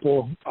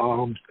example,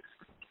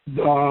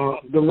 the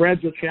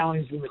Reds are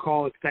challenging the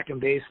call at second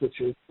base, which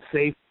is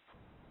safe.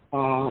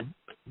 The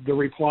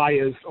reply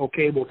is,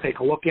 "Okay, we'll take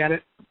a look at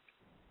it."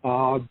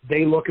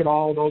 They look at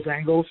all those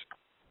angles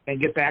and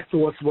get back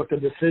to us with the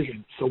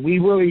decision. So we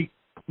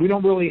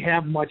don't really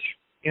have much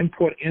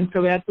input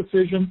into that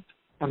decision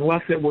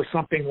unless it was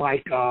something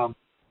like,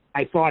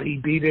 I thought he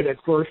beat it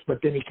at first, but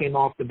then he came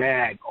off the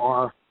bag,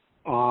 or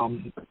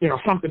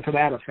something to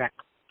that effect.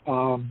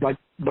 But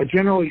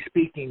generally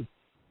speaking,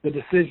 the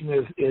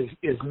decision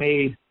is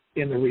made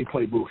in the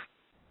replay booth.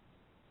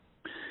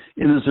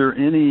 And is there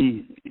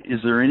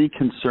any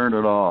concern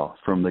at all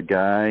from the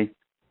guy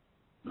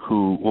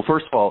who, well,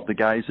 first of all, the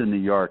guys in New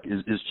York,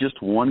 is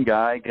just one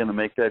guy going to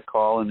make that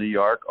call in New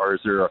York, or is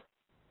there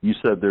you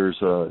said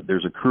there's a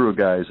crew of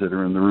guys that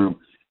are in the room?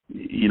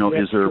 You know,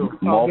 That's is there true.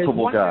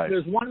 multiple guys?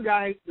 There's one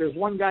guy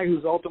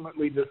who's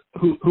ultimately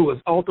who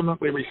is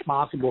ultimately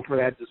responsible for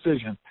that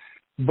decision,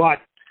 but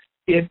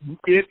it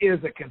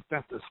is a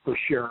consensus for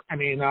sure. I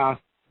mean,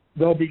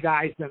 there'll be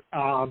guys that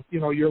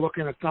you're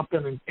looking at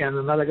something and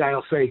another guy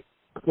will say,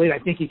 wait, I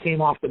think he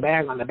came off the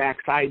bag on the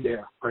backside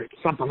there, or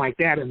something like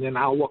that, and then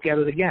I'll look at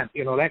it again,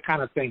 that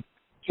kind of thing.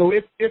 So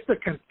it's a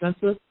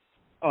consensus,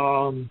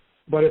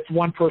 but it's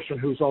one person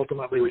who's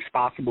ultimately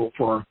responsible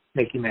for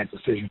making that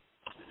decision.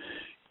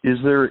 Is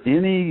there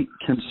any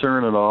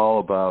concern at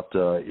all about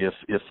if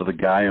the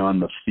guy on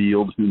the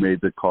field who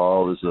made the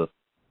call is a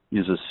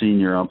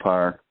senior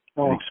umpire,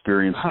 an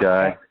experienced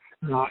guy?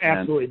 No,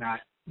 absolutely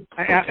not.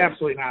 Okay.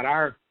 Absolutely not.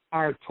 Our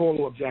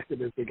total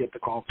objective is to get the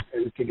call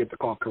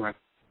correct.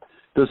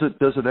 Does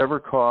it ever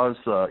cause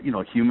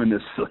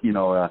humanness?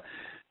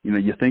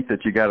 You think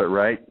that you got it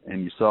right,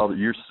 and you saw that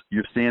you're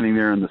standing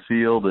there in the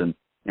field, and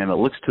it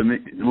looks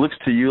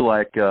to you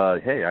like,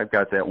 hey, I've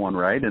got that one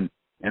right, and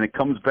it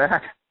comes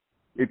back.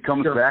 It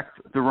comes Sure. back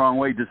the wrong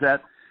way. Does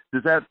it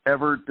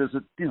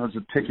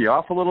tick you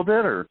off a little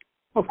bit, or?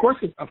 Of course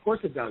it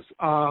does.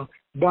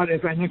 But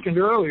as I mentioned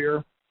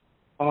earlier,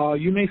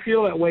 you may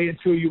feel that way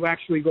until you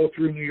actually go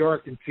through New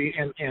York and see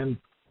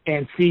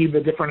and see the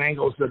different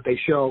angles that they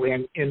show.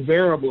 And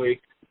invariably,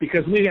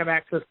 because we have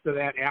access to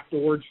that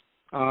afterwards,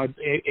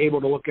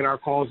 able to look at our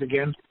calls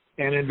again.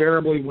 And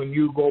invariably, when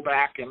you go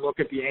back and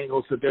look at the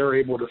angles that they're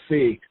able to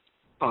see,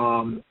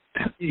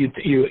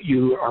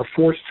 you are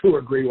forced to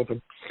agree with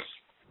them.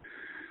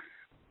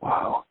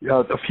 Wow.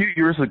 Yeah, a few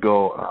years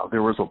ago,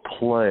 there was a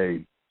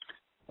play.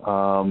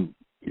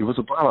 It was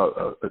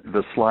about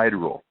the slide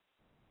rule,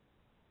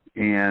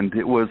 and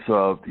it was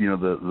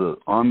the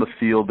on the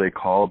field they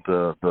called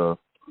the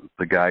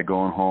guy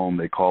going home.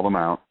 They called him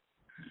out,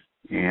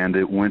 and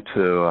it went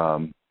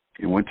to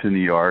New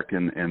York,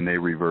 and they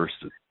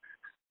reversed it.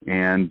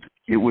 And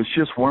it was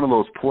just one of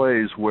those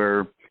plays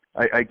where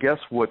I guess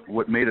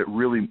what made it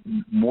really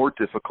more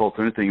difficult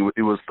than anything,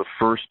 it was the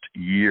first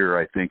year,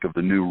 I think, of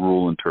the new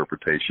rule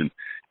interpretation.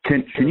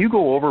 Can you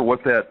go over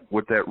what that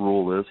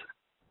rule is?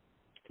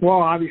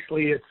 Well,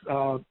 obviously, it's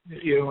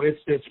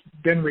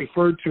been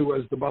referred to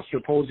as the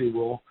Buster Posey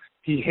rule.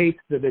 He hates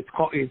that it's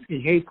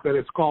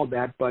called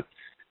that, but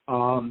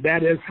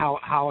that is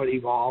how it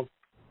evolved.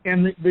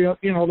 And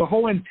the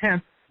whole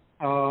intent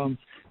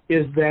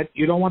is that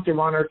you don't want the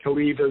runner to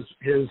leave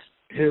his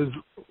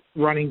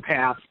running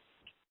path,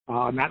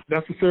 not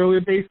necessarily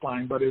a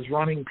baseline, but his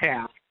running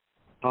path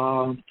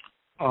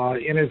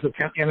in his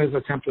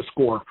attempt to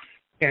score.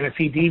 And if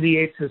he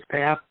deviates his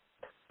path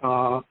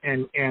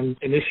and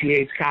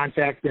initiates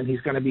contact, then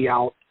he's going to be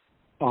out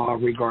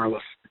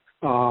regardless.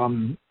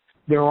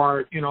 There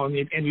are,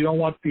 and you don't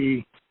want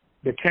the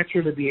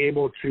catcher to be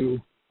able to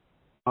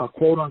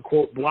quote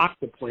unquote block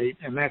the plate,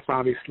 and that's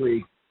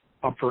obviously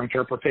up for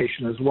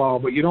interpretation as well.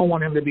 But you don't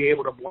want him to be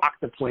able to block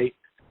the plate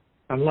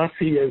unless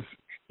he is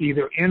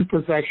either in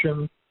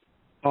possession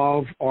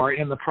of or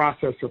in the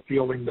process of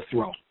fielding the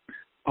throw.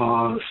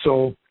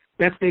 So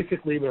that's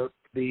basically the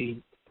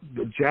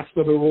gist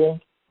of the rule.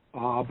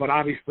 But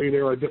obviously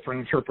there are different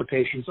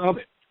interpretations of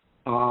it.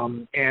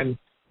 And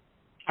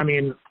I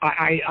mean,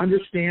 I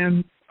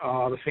understand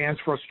the fans'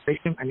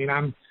 frustration. I mean,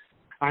 I'm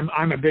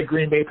a big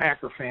Green Bay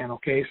Packer fan.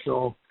 Okay,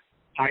 so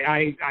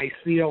I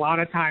see a lot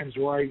of times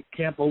where I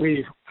can't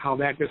believe how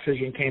that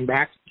decision came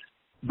back.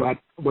 But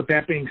with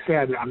that being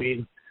said, I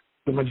mean,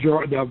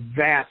 the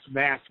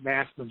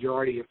vast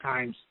majority of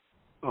times,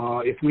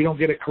 if we don't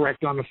get it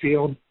correct on the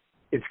field,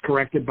 it's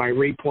corrected by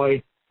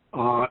replay,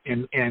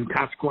 and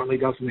consequently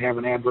doesn't have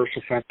an adverse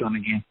effect on the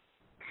game.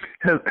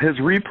 Has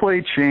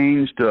replay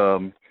changed,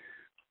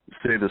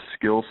 say, the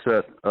skill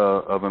set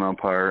of an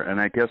umpire? And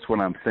I guess what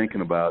I'm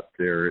thinking about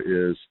there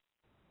is,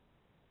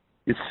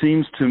 it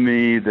seems to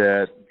me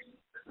that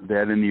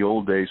in the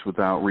old days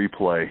without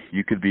replay,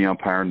 you could be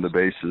umpiring the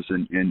bases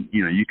and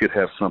you could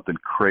have something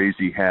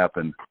crazy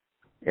happen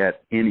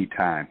at any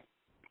time,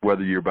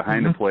 whether you're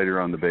behind the plate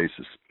or on the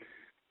bases.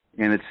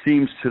 And it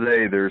seems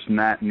today there's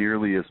not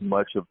nearly as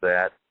much of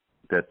that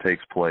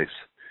takes place.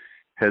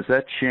 Has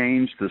that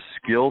changed the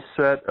skill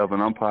set of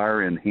an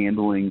umpire in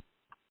handling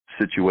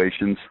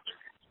situations?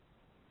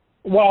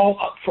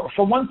 Well,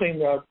 for one thing,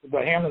 the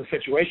handling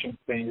situation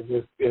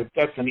thing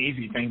that's an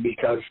easy thing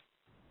because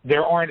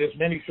there aren't as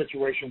many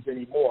situations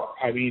anymore.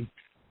 I mean,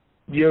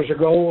 years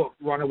ago,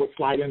 a runner would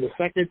slide into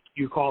second,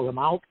 you call him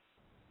out,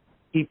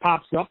 he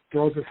pops up,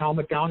 throws his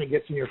helmet down, and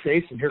gets in your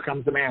face, and here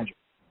comes the manager,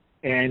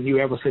 and you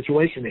have a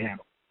situation to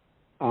handle.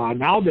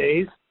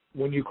 Nowadays,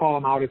 when you call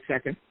him out at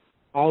second,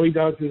 all he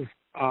does is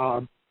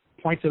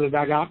point to the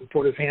dugout and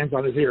put his hands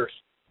on his ears,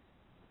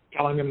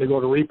 telling him to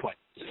go to replay.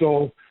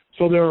 So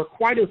there are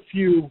quite a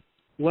few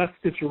less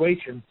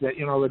situations that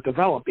that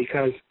develop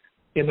because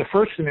in the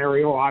first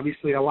scenario,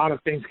 obviously a lot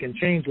of things can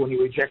change when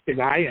you eject a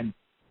guy and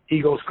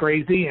he goes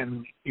crazy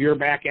and you're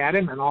back at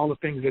him and all the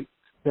things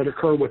that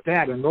occur with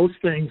that. And those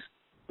things,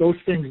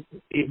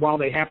 while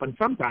they happen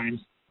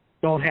sometimes,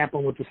 don't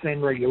happen with the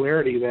same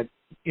regularity that,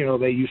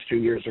 they used to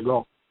years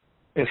ago.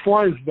 As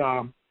far as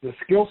the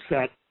skill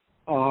set,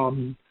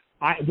 one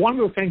of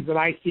the things that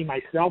I see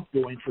myself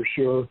doing for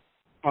sure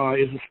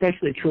is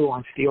especially true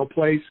on steal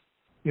plays,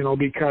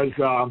 because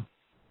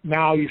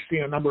now you've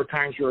seen a number of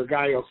times where a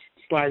guy will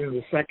slide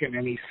into second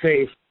and he's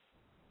safe,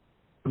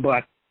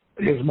 but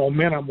his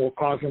momentum will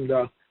cause him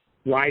to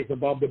rise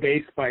above the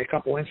base by a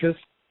couple inches,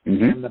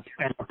 and the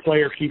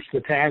player keeps the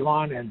tag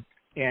on, and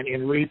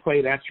in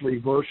replay that's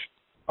reversed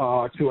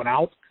to an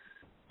out.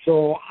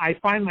 So I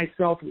find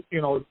myself,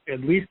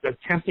 at least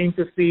attempting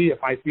to see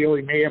if I feel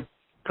he may have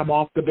come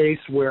off the base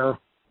where,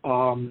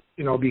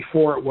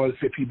 before it was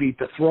if he beat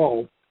the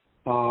throw,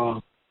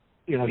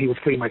 he was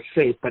pretty much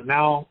safe. But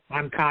now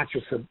I'm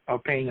conscious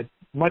of paying a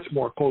much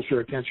more closer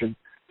attention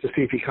to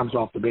see if he comes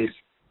off the base.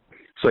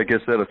 So I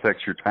guess that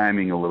affects your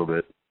timing a little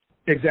bit.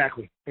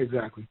 Exactly.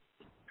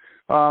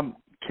 Can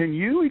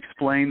you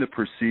explain the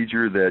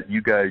procedure that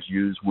you guys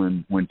use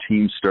when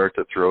teams start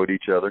to throw at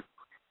each other?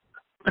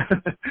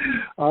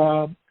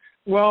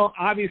 Well,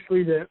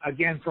 obviously,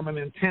 again, from an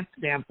intent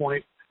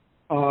standpoint,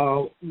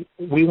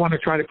 we want to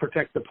try to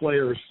protect the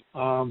players.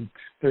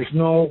 There's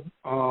no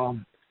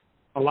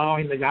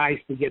allowing the guys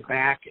to get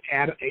back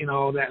at,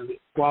 that,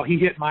 well, he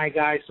hit my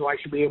guy, so I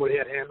should be able to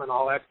hit him and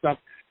all that stuff.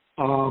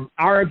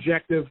 Our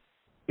objective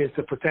is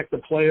to protect the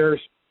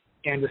players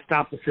and to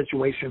stop the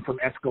situation from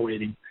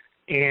escalating.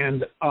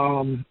 And,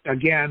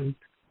 again,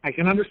 I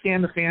can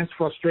understand the fans'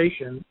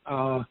 frustration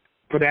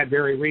for that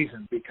very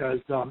reason, because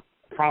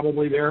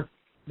probably their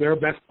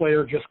best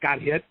player just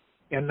got hit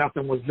and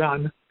nothing was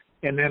done.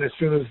 And then as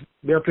soon as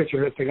their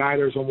pitcher hits the guy,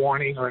 there's a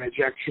warning or an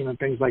ejection and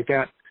things like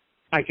that.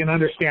 I can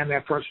understand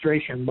that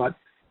frustration, but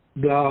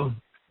the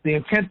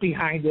intent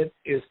behind it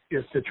is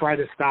to try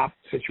to stop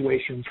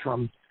situations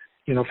from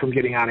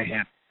getting out of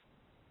hand.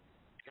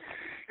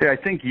 Yeah, I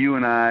think you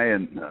and I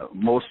and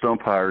most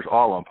umpires,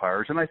 all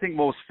umpires, and I think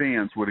most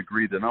fans would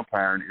agree that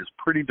umpiring is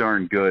pretty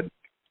darn good.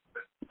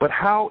 But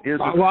how is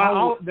it? Well,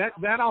 I'll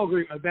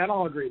agree.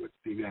 I'll agree with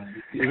Steve.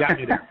 You got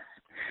me there.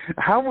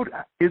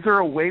 Is there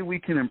a way we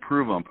can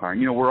improve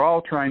umpiring? We're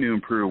all trying to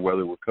improve,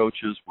 whether we're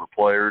coaches, we're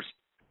players,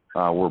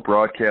 we're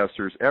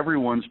broadcasters.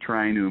 Everyone's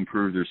trying to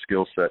improve their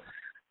skill set.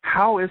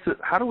 How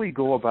do we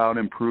go about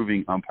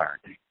improving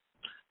umpiring?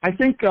 I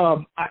think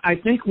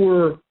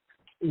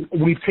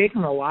we've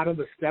taken a lot of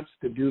the steps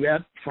to do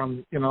that.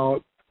 From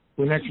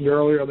we mentioned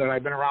earlier that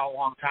I've been around a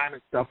long time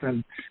and stuff,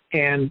 and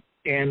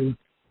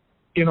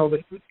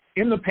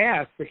in the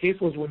past, the case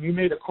was when you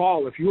made a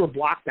call, if you were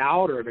blocked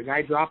out or the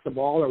guy dropped the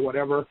ball or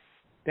whatever,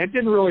 that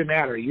didn't really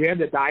matter. You had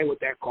to die with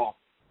that call.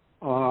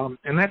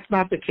 And that's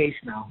not the case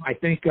now. I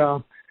think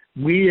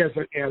we as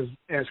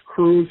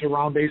crews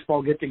around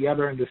baseball get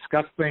together and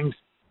discuss things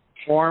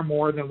far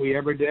more than we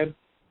ever did.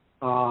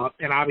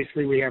 And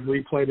obviously we have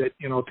replay that,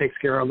 takes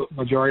care of the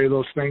majority of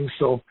those things.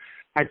 So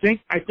I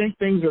think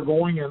things are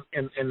going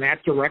in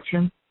that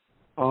direction.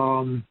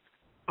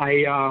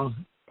 I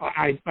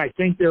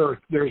think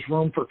there's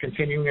room for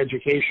continuing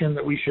education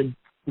that we should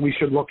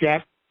look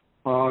at,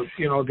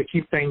 to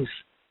keep things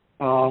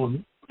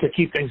going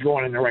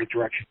in the right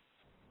direction.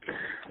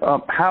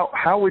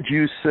 How would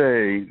you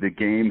say the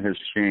game has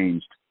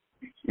changed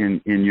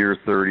in your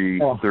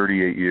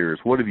 38 years?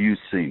 What have you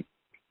seen?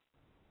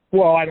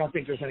 Well, I don't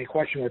think there's any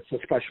question it's the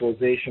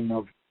specialization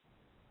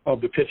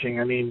of the pitching.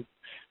 I mean,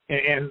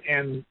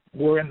 and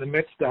we're in the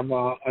midst of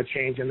a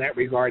change in that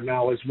regard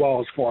now as well,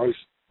 as far as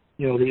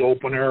the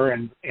opener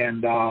and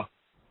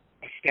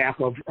staff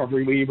of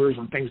relievers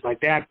and things like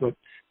that. But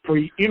for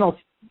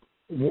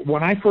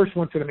when I first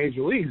went to the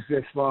major leagues,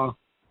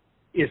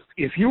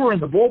 if you were in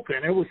the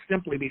bullpen, it was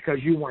simply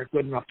because you weren't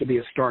good enough to be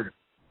a starter.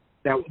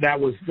 That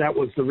was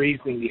the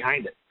reasoning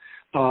behind it.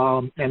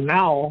 And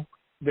now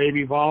they've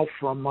evolved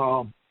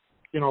from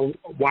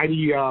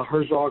Whitey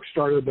Herzog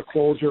started the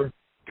closer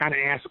kind of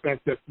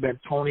aspect that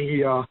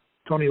Tony La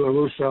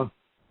Russa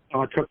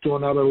took to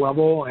another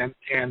level,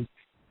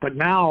 but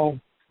now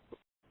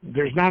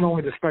there's not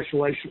only the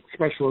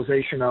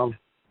specialization of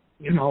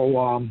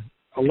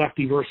a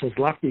lefty versus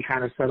lefty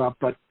kind of setup,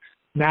 but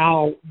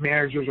now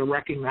managers are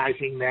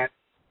recognizing that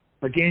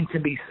a game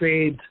can be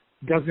saved.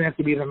 Doesn't have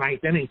to be the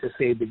ninth inning to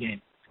save the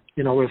game.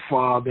 If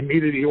the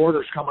meat of the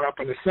order is coming up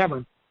in the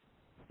seventh,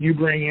 you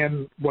bring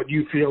in what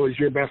you feel is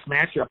your best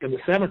matchup in the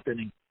seventh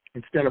inning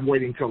instead of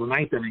waiting till the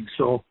ninth inning.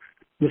 So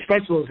the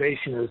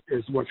specialization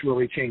is what's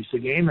really changed the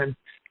game, and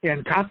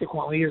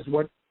consequently is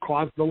what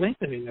caused the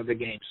lengthening of the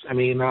games. I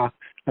mean,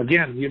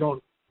 again, you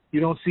don't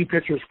see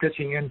pitchers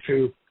pitching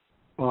into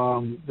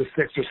the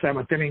sixth or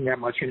seventh inning that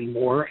much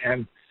anymore.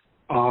 And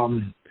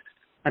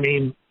I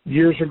mean,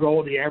 years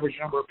ago the average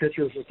number of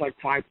pitchers was like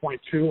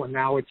 5.2, and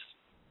now it's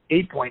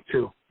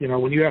 8.2.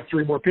 When you have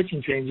three more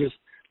pitching changes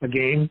a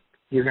game,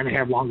 you're going to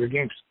have longer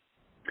games.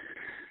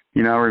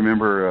 You know, I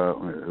remember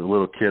as a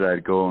little kid,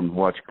 I'd go and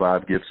watch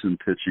Bob Gibson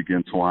pitch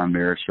against Juan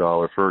Marichal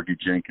or Fergie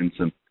Jenkins,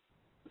 and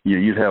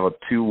you'd have a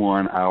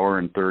 2-1 hour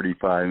and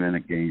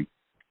 35-minute game,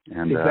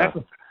 and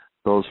Exactly.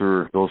 those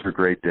were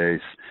great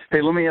days.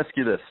 Hey, let me ask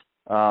you this: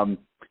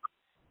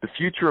 the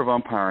future of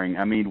umpiring.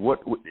 I mean,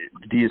 what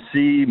do you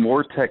see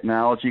more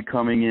technology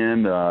coming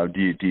in?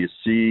 Do you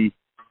see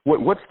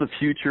what's the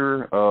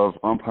future of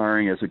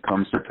umpiring as it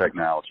comes to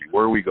technology?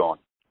 Where are we going?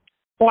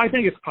 Well, I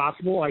think it's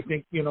possible. I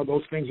think,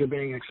 those things are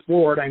being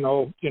explored. I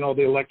know,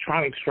 the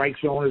electronic strike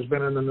zone has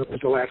been in the news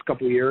the last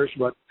couple of years,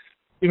 but,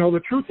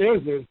 the truth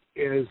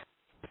is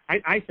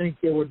I think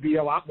there would be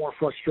a lot more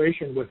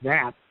frustration with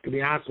that, to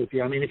be honest with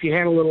you. I mean, if you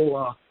had a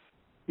little,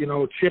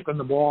 chip in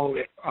the ball,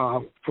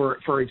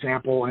 for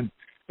example, and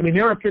I mean,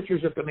 there are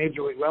pitchers at the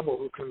major league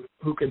level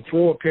who can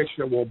throw a pitch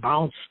that will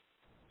bounce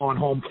on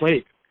home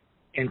plate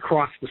and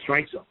cross the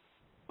strike zone.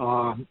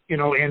 And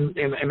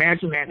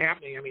imagine that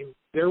happening. I mean,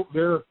 there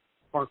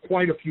are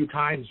quite a few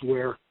times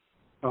where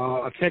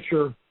a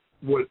catcher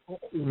would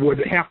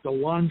have to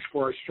lunge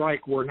for a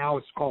strike where now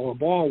it's called a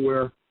ball,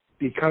 where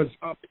because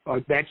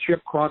that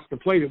chip crossed the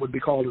plate, it would be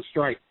called a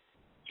strike.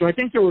 So I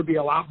think there would be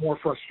a lot more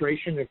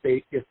frustration if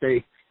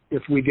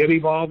we did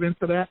evolve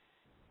into that.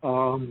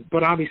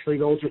 But obviously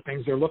those are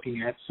things they're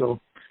looking at.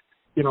 So,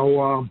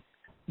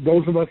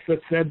 those of us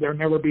that said there'll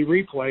never be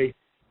replay,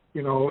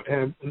 we don't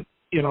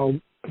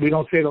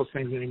say those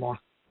things anymore.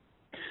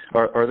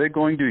 Are they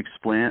going to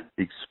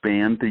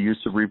expand the use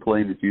of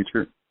replay in the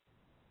future?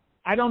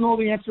 I don't know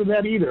the answer to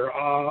that either.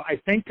 I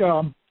think,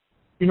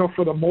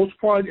 for the most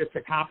part, it's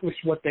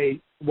accomplished what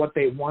they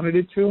wanted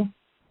it to.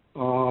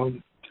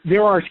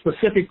 There are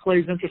specific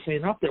plays, interesting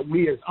enough, that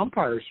we as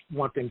umpires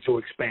want them to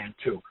expand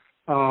to.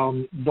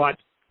 But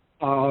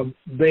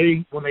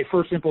when they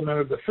first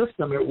implemented the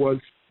system, it was,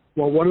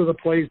 well, what are the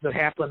plays that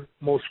happen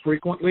most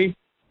frequently?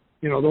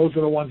 Those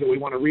are the ones that we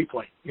want to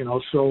replay.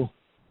 So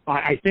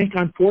I think,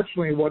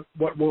 unfortunately, what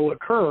will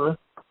occur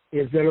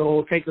is that it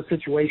will take a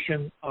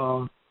situation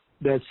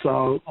that's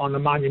on the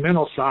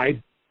monumental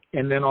side,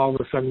 and then all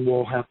of a sudden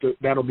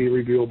that'll be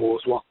reviewable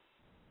as well.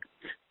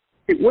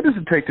 Hey, what does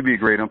it take to be a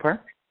great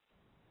umpire?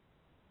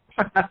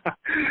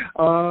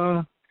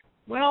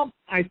 Well,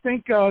 I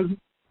think, the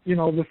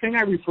thing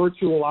I refer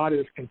to a lot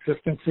is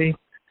consistency,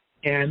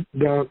 and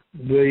the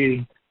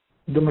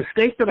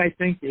mistake that I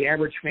think the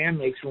average fan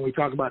makes when we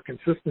talk about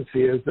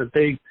consistency is that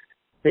they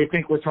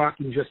think we're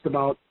talking just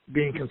about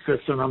being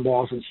consistent on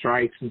balls and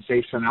strikes and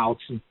safes and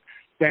outs and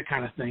that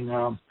kind of thing.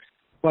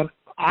 But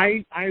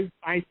I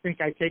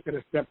think I take it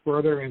a step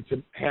further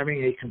into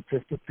having a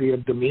consistency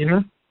of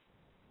demeanor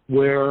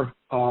where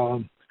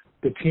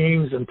the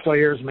teams and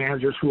players,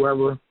 managers,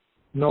 whoever,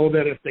 know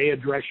that if they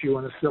address you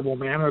in a civil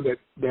manner that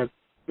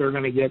they're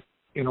going to get,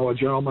 a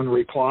gentleman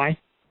reply.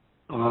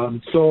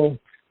 So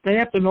they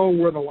have to know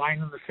where the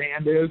line in the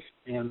sand is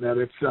and that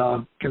it's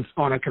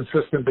on a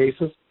consistent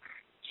basis.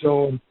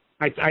 So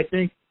I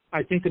think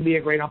to be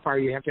a great umpire,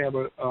 you have to have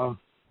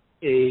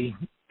a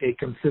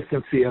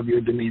consistency of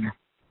your demeanor.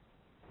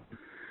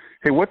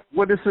 Hey, what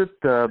is it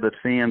that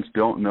fans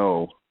don't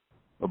know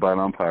about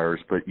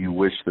umpires, but you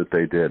wish that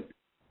they did?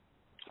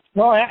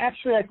 Well,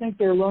 actually, I think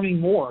they're learning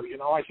more.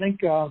 I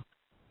think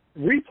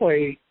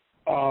replay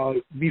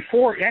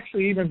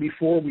even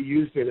before we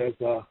used it as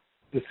a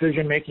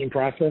decision-making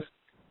process,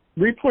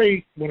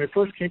 replay, when it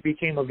first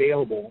became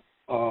available,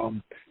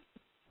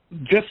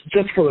 just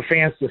for the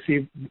fans to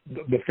see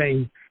the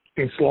thing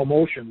in slow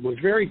motion was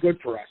very good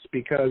for us,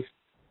 because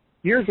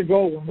years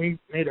ago when we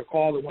made a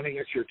call that went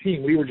against your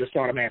team, we were just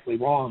automatically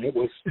wrong. It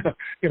was,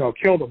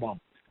 kill the bum.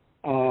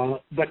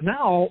 But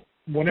now,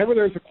 whenever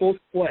there's a close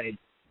play,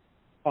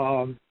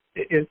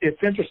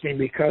 it's interesting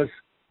because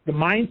the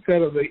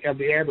mindset of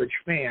the average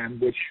fan,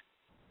 which,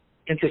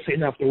 interesting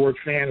enough, the word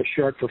fan is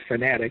short for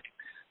fanatic,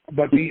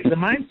 but the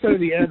mindset of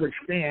the average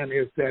fan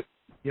is that,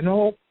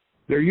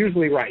 they're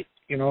usually right.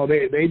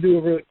 They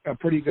do a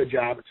pretty good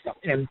job and stuff.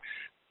 And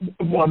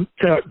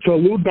to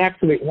allude back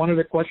to one of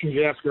the questions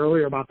you asked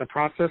earlier about the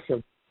process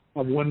of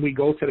when we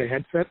go to the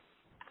headset,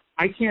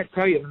 I can't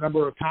tell you the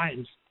number of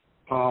times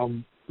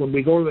when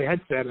we go to the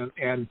headset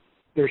and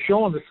they're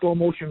showing the slow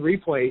motion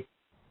replay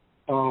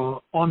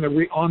on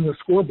the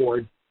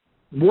scoreboard.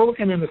 We're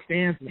looking in the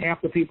stands, and half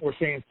the people are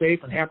saying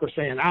safe and half are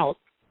saying out,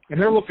 and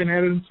they're looking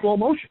at it in slow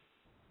motion.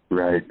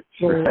 Right.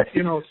 So right.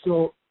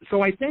 So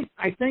I think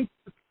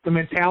the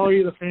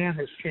mentality of the fan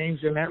has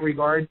changed in that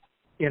regard.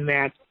 In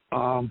that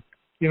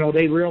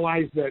they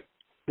realize that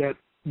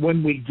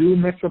when we do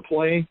miss a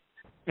play,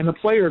 and the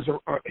players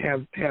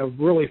have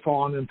really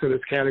fallen into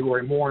this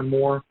category more and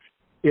more,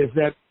 is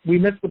that we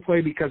miss the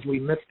play because we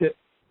missed it,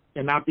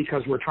 and not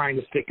because we're trying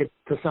to stick it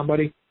to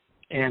somebody.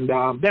 And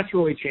that's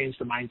really changed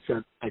the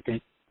mindset, I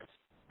think.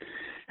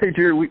 Hey,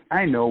 Jerry,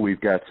 I know we've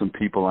got some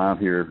people out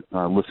here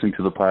listening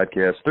to the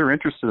podcast. They're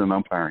interested in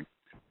umpiring.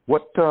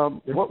 What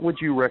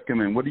would you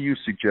recommend? What do you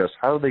suggest?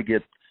 How do they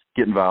get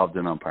involved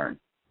in umpiring?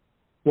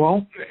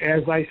 Well,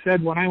 as I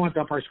said, when I went to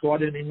umpire school, I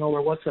didn't even know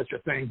there was such a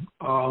thing.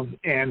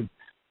 And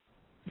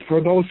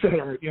for those that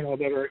are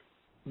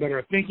that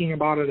are thinking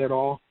about it at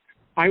all,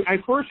 I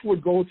first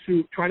would go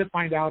to try to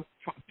find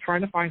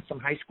some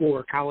high school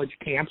or college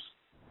camps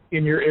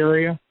in your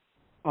area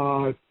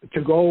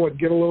to go and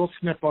get a little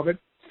sniff of it,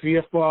 see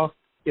if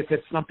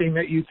it's something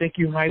that you think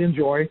you might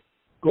enjoy.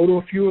 Go to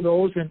a few of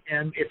those,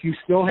 and if you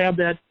still have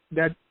that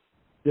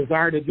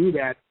desire to do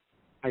that,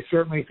 I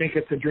certainly think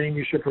it's a dream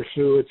you should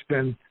pursue. It's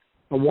been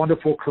a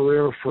wonderful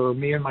career for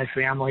me and my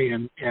family,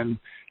 and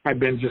I've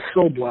been just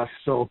so blessed.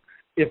 So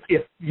if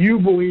you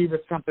believe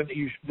it's something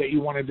that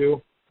you want to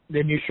do,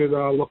 then you should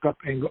look up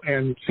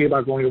and see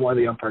about going to one of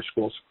the umpire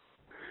schools.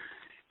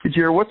 Hey,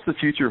 Jerry, what's the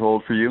future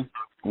hold for you?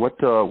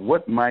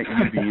 What might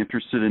you be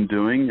interested in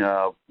doing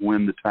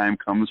when the time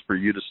comes for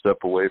you to step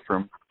away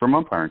from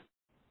umpiring?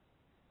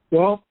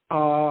 Well,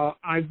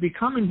 I've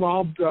become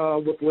involved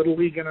with Little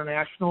League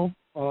International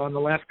in the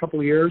last couple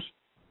of years.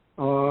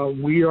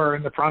 We are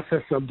in the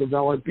process of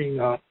developing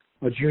a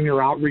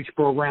junior outreach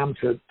program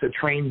to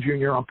train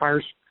junior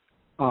umpires,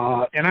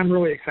 and I'm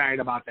really excited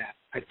about that.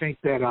 I think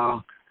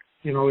that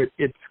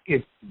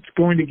it's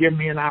going to give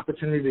me an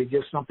opportunity to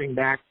give something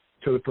back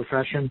to the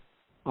profession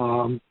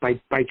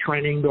by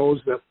training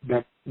those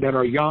that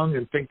are young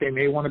and think they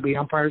may want to be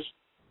umpires.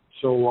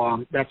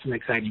 So that's an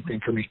exciting thing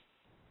for me.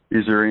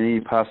 Is there any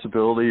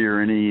possibility or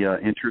any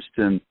interest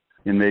in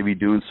maybe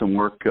doing some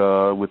work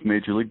with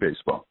Major League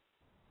Baseball?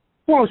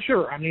 Well,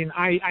 sure. I mean,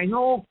 I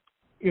know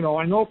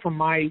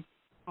my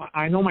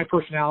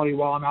personality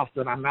well enough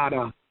that I'm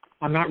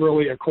not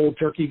really a cold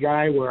turkey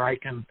guy where I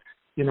can,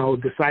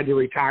 decide to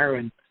retire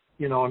and,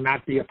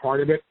 not be a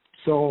part of it.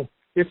 So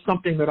it's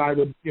something that I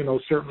would,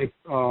 certainly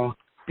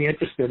be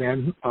interested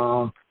in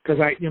because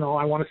I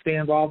want to stay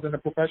involved in the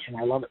profession.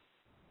 I love it.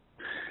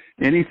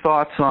 Any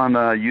thoughts on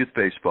youth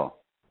baseball?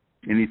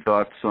 Any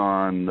thoughts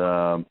on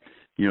the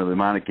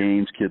amount of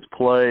games kids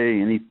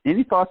play?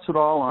 Any thoughts at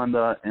all on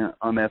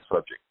that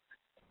subject?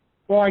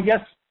 Well, I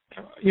guess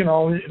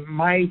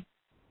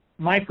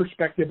my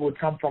perspective would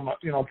come from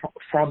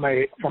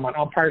an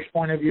umpire's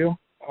point of view.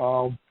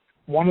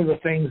 One of the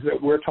things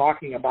that we're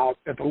talking about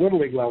at the Little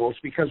League levels,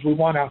 because we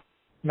want to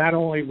not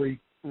only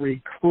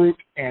recruit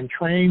and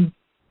train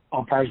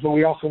umpires, but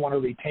we also want to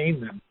retain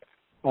them.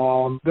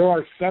 There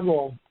are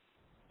several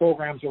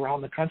programs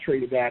around the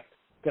country that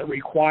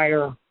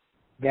require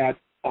that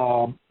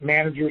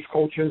managers,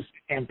 coaches,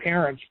 and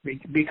parents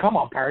become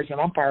umpires and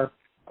umpire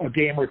a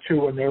game or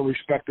two in their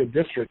respective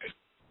districts.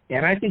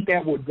 And I think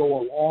that would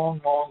go a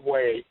long, long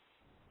way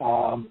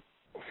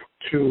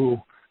to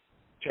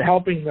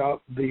helping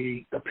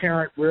the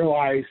parent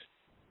realize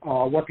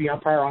what the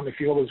umpire on the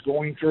field is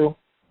going through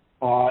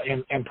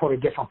and put a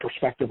different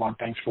perspective on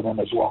things for them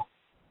as well.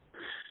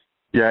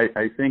 Yeah,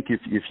 I think if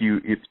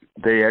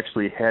they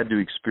actually had to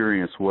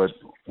experience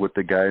what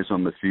the guys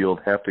on the field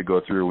have to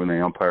go through when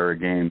they umpire a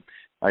game,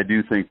 I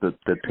do think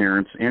that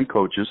parents and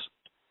coaches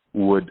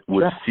would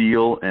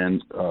feel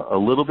and a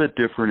little bit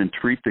different and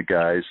treat the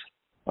guys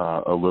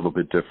a little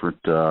bit different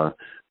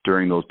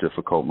during those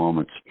difficult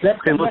moments. That's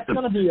going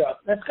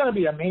to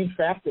be a main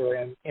factor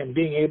in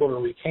being able to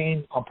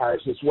retain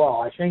umpires as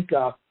well. I think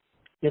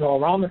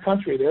around the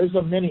country there's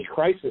a mini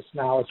crisis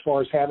now as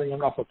far as having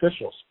enough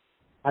officials.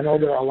 I know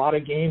there are a lot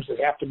of games that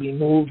have to be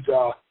moved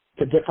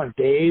to different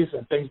days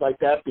and things like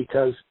that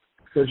because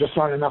there just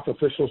aren't enough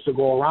officials to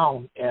go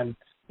around, and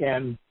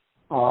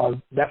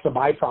that's a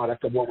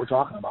byproduct of what we're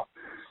talking about.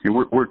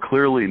 Yeah, we're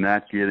clearly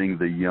not getting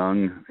the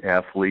young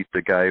athlete,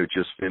 the guy who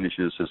just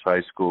finishes his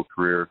high school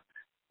career.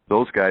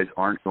 Those guys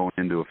aren't going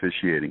into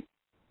officiating,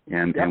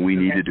 and we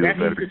need to do a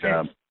better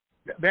job.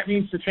 That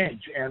needs to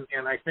change,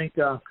 and I think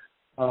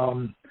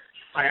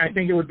I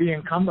think it would be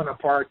incumbent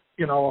upon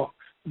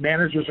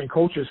managers and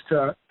coaches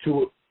to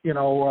do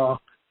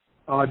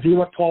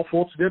what Paul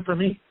Foltz did for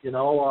me.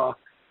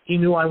 He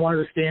knew I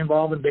wanted to stay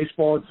involved in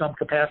baseball in some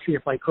capacity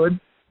if I could.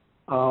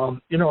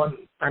 And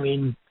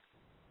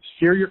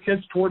steer your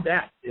kids toward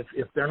that.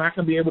 If they're not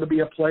going to be able to be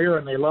a player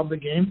and they love the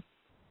game,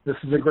 this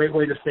is a great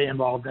way to stay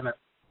involved in it.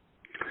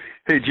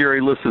 Hey,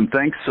 Jerry, listen,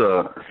 thanks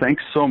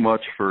so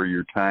much for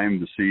your time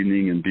this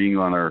evening and being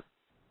on our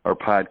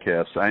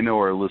podcast. I know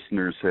our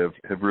listeners have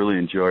really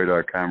enjoyed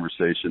our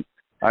conversation.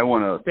 I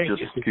want to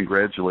just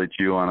congratulate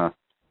you on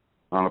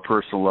a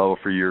personal level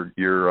for your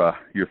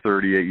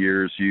 38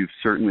 years. You've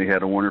certainly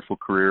had a wonderful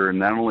career, and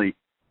not only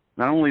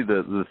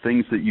the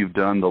things that you've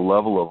done, the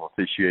level of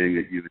officiating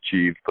that you've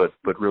achieved, but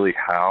really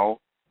how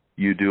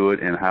you do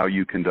it and how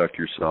you conduct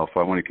yourself.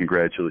 I want to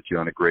congratulate you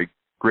on a great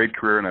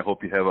career, and I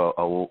hope you have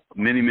a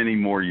many, many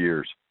more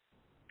years.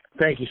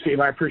 Thank you,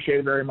 Steve. I appreciate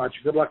it very much.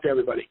 Good luck to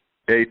everybody.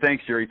 Hey,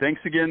 thanks, Jerry. Thanks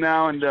again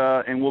now,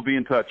 and we'll be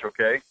in touch,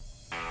 okay?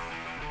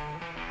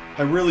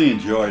 I really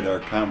enjoyed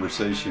our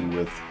conversation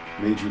with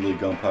Major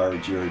League umpire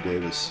Jerry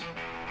Davis.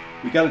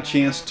 We got a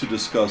chance to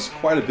discuss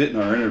quite a bit in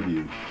our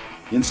interview: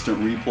 instant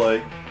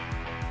replay,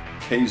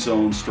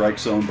 K-zone, strike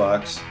zone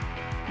box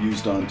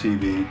used on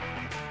TV,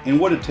 and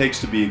what it takes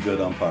to be a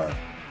good umpire.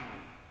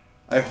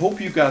 I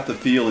hope you got the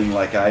feeling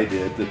like I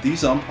did that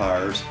these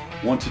umpires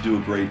want to do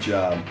a great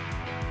job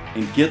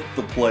and get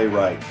the play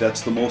right.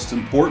 That's the most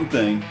important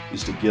thing,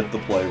 is to get the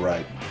play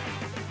right.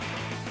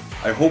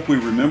 I hope we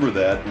remember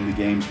that in the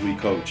games we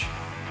coach.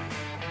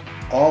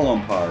 All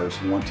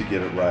umpires want to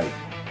get it right.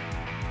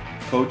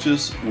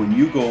 Coaches, when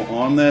you go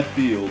on that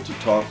field to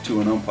talk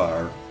to an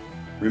umpire,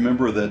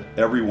 remember that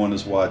everyone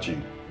is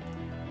watching.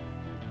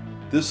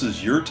 This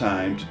is your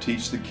time to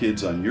teach the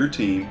kids on your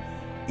team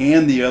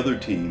and the other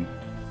team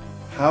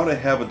how to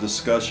have a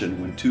discussion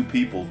when two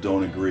people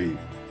don't agree.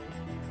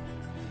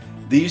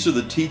 These are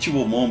the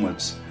teachable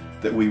moments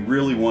that we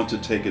really want to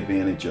take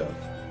advantage of.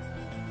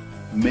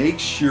 Make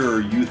sure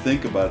you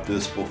think about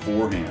this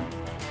beforehand,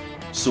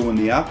 so when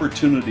the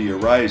opportunity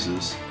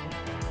arises,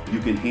 you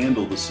can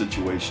handle the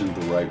situation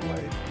the right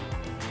way.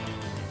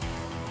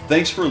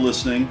 Thanks for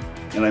listening,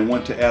 and I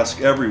want to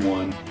ask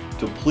everyone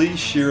to please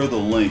share the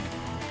link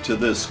to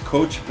this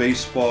Coach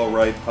Baseball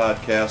Right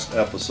podcast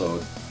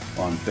episode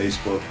on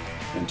Facebook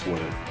and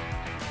Twitter.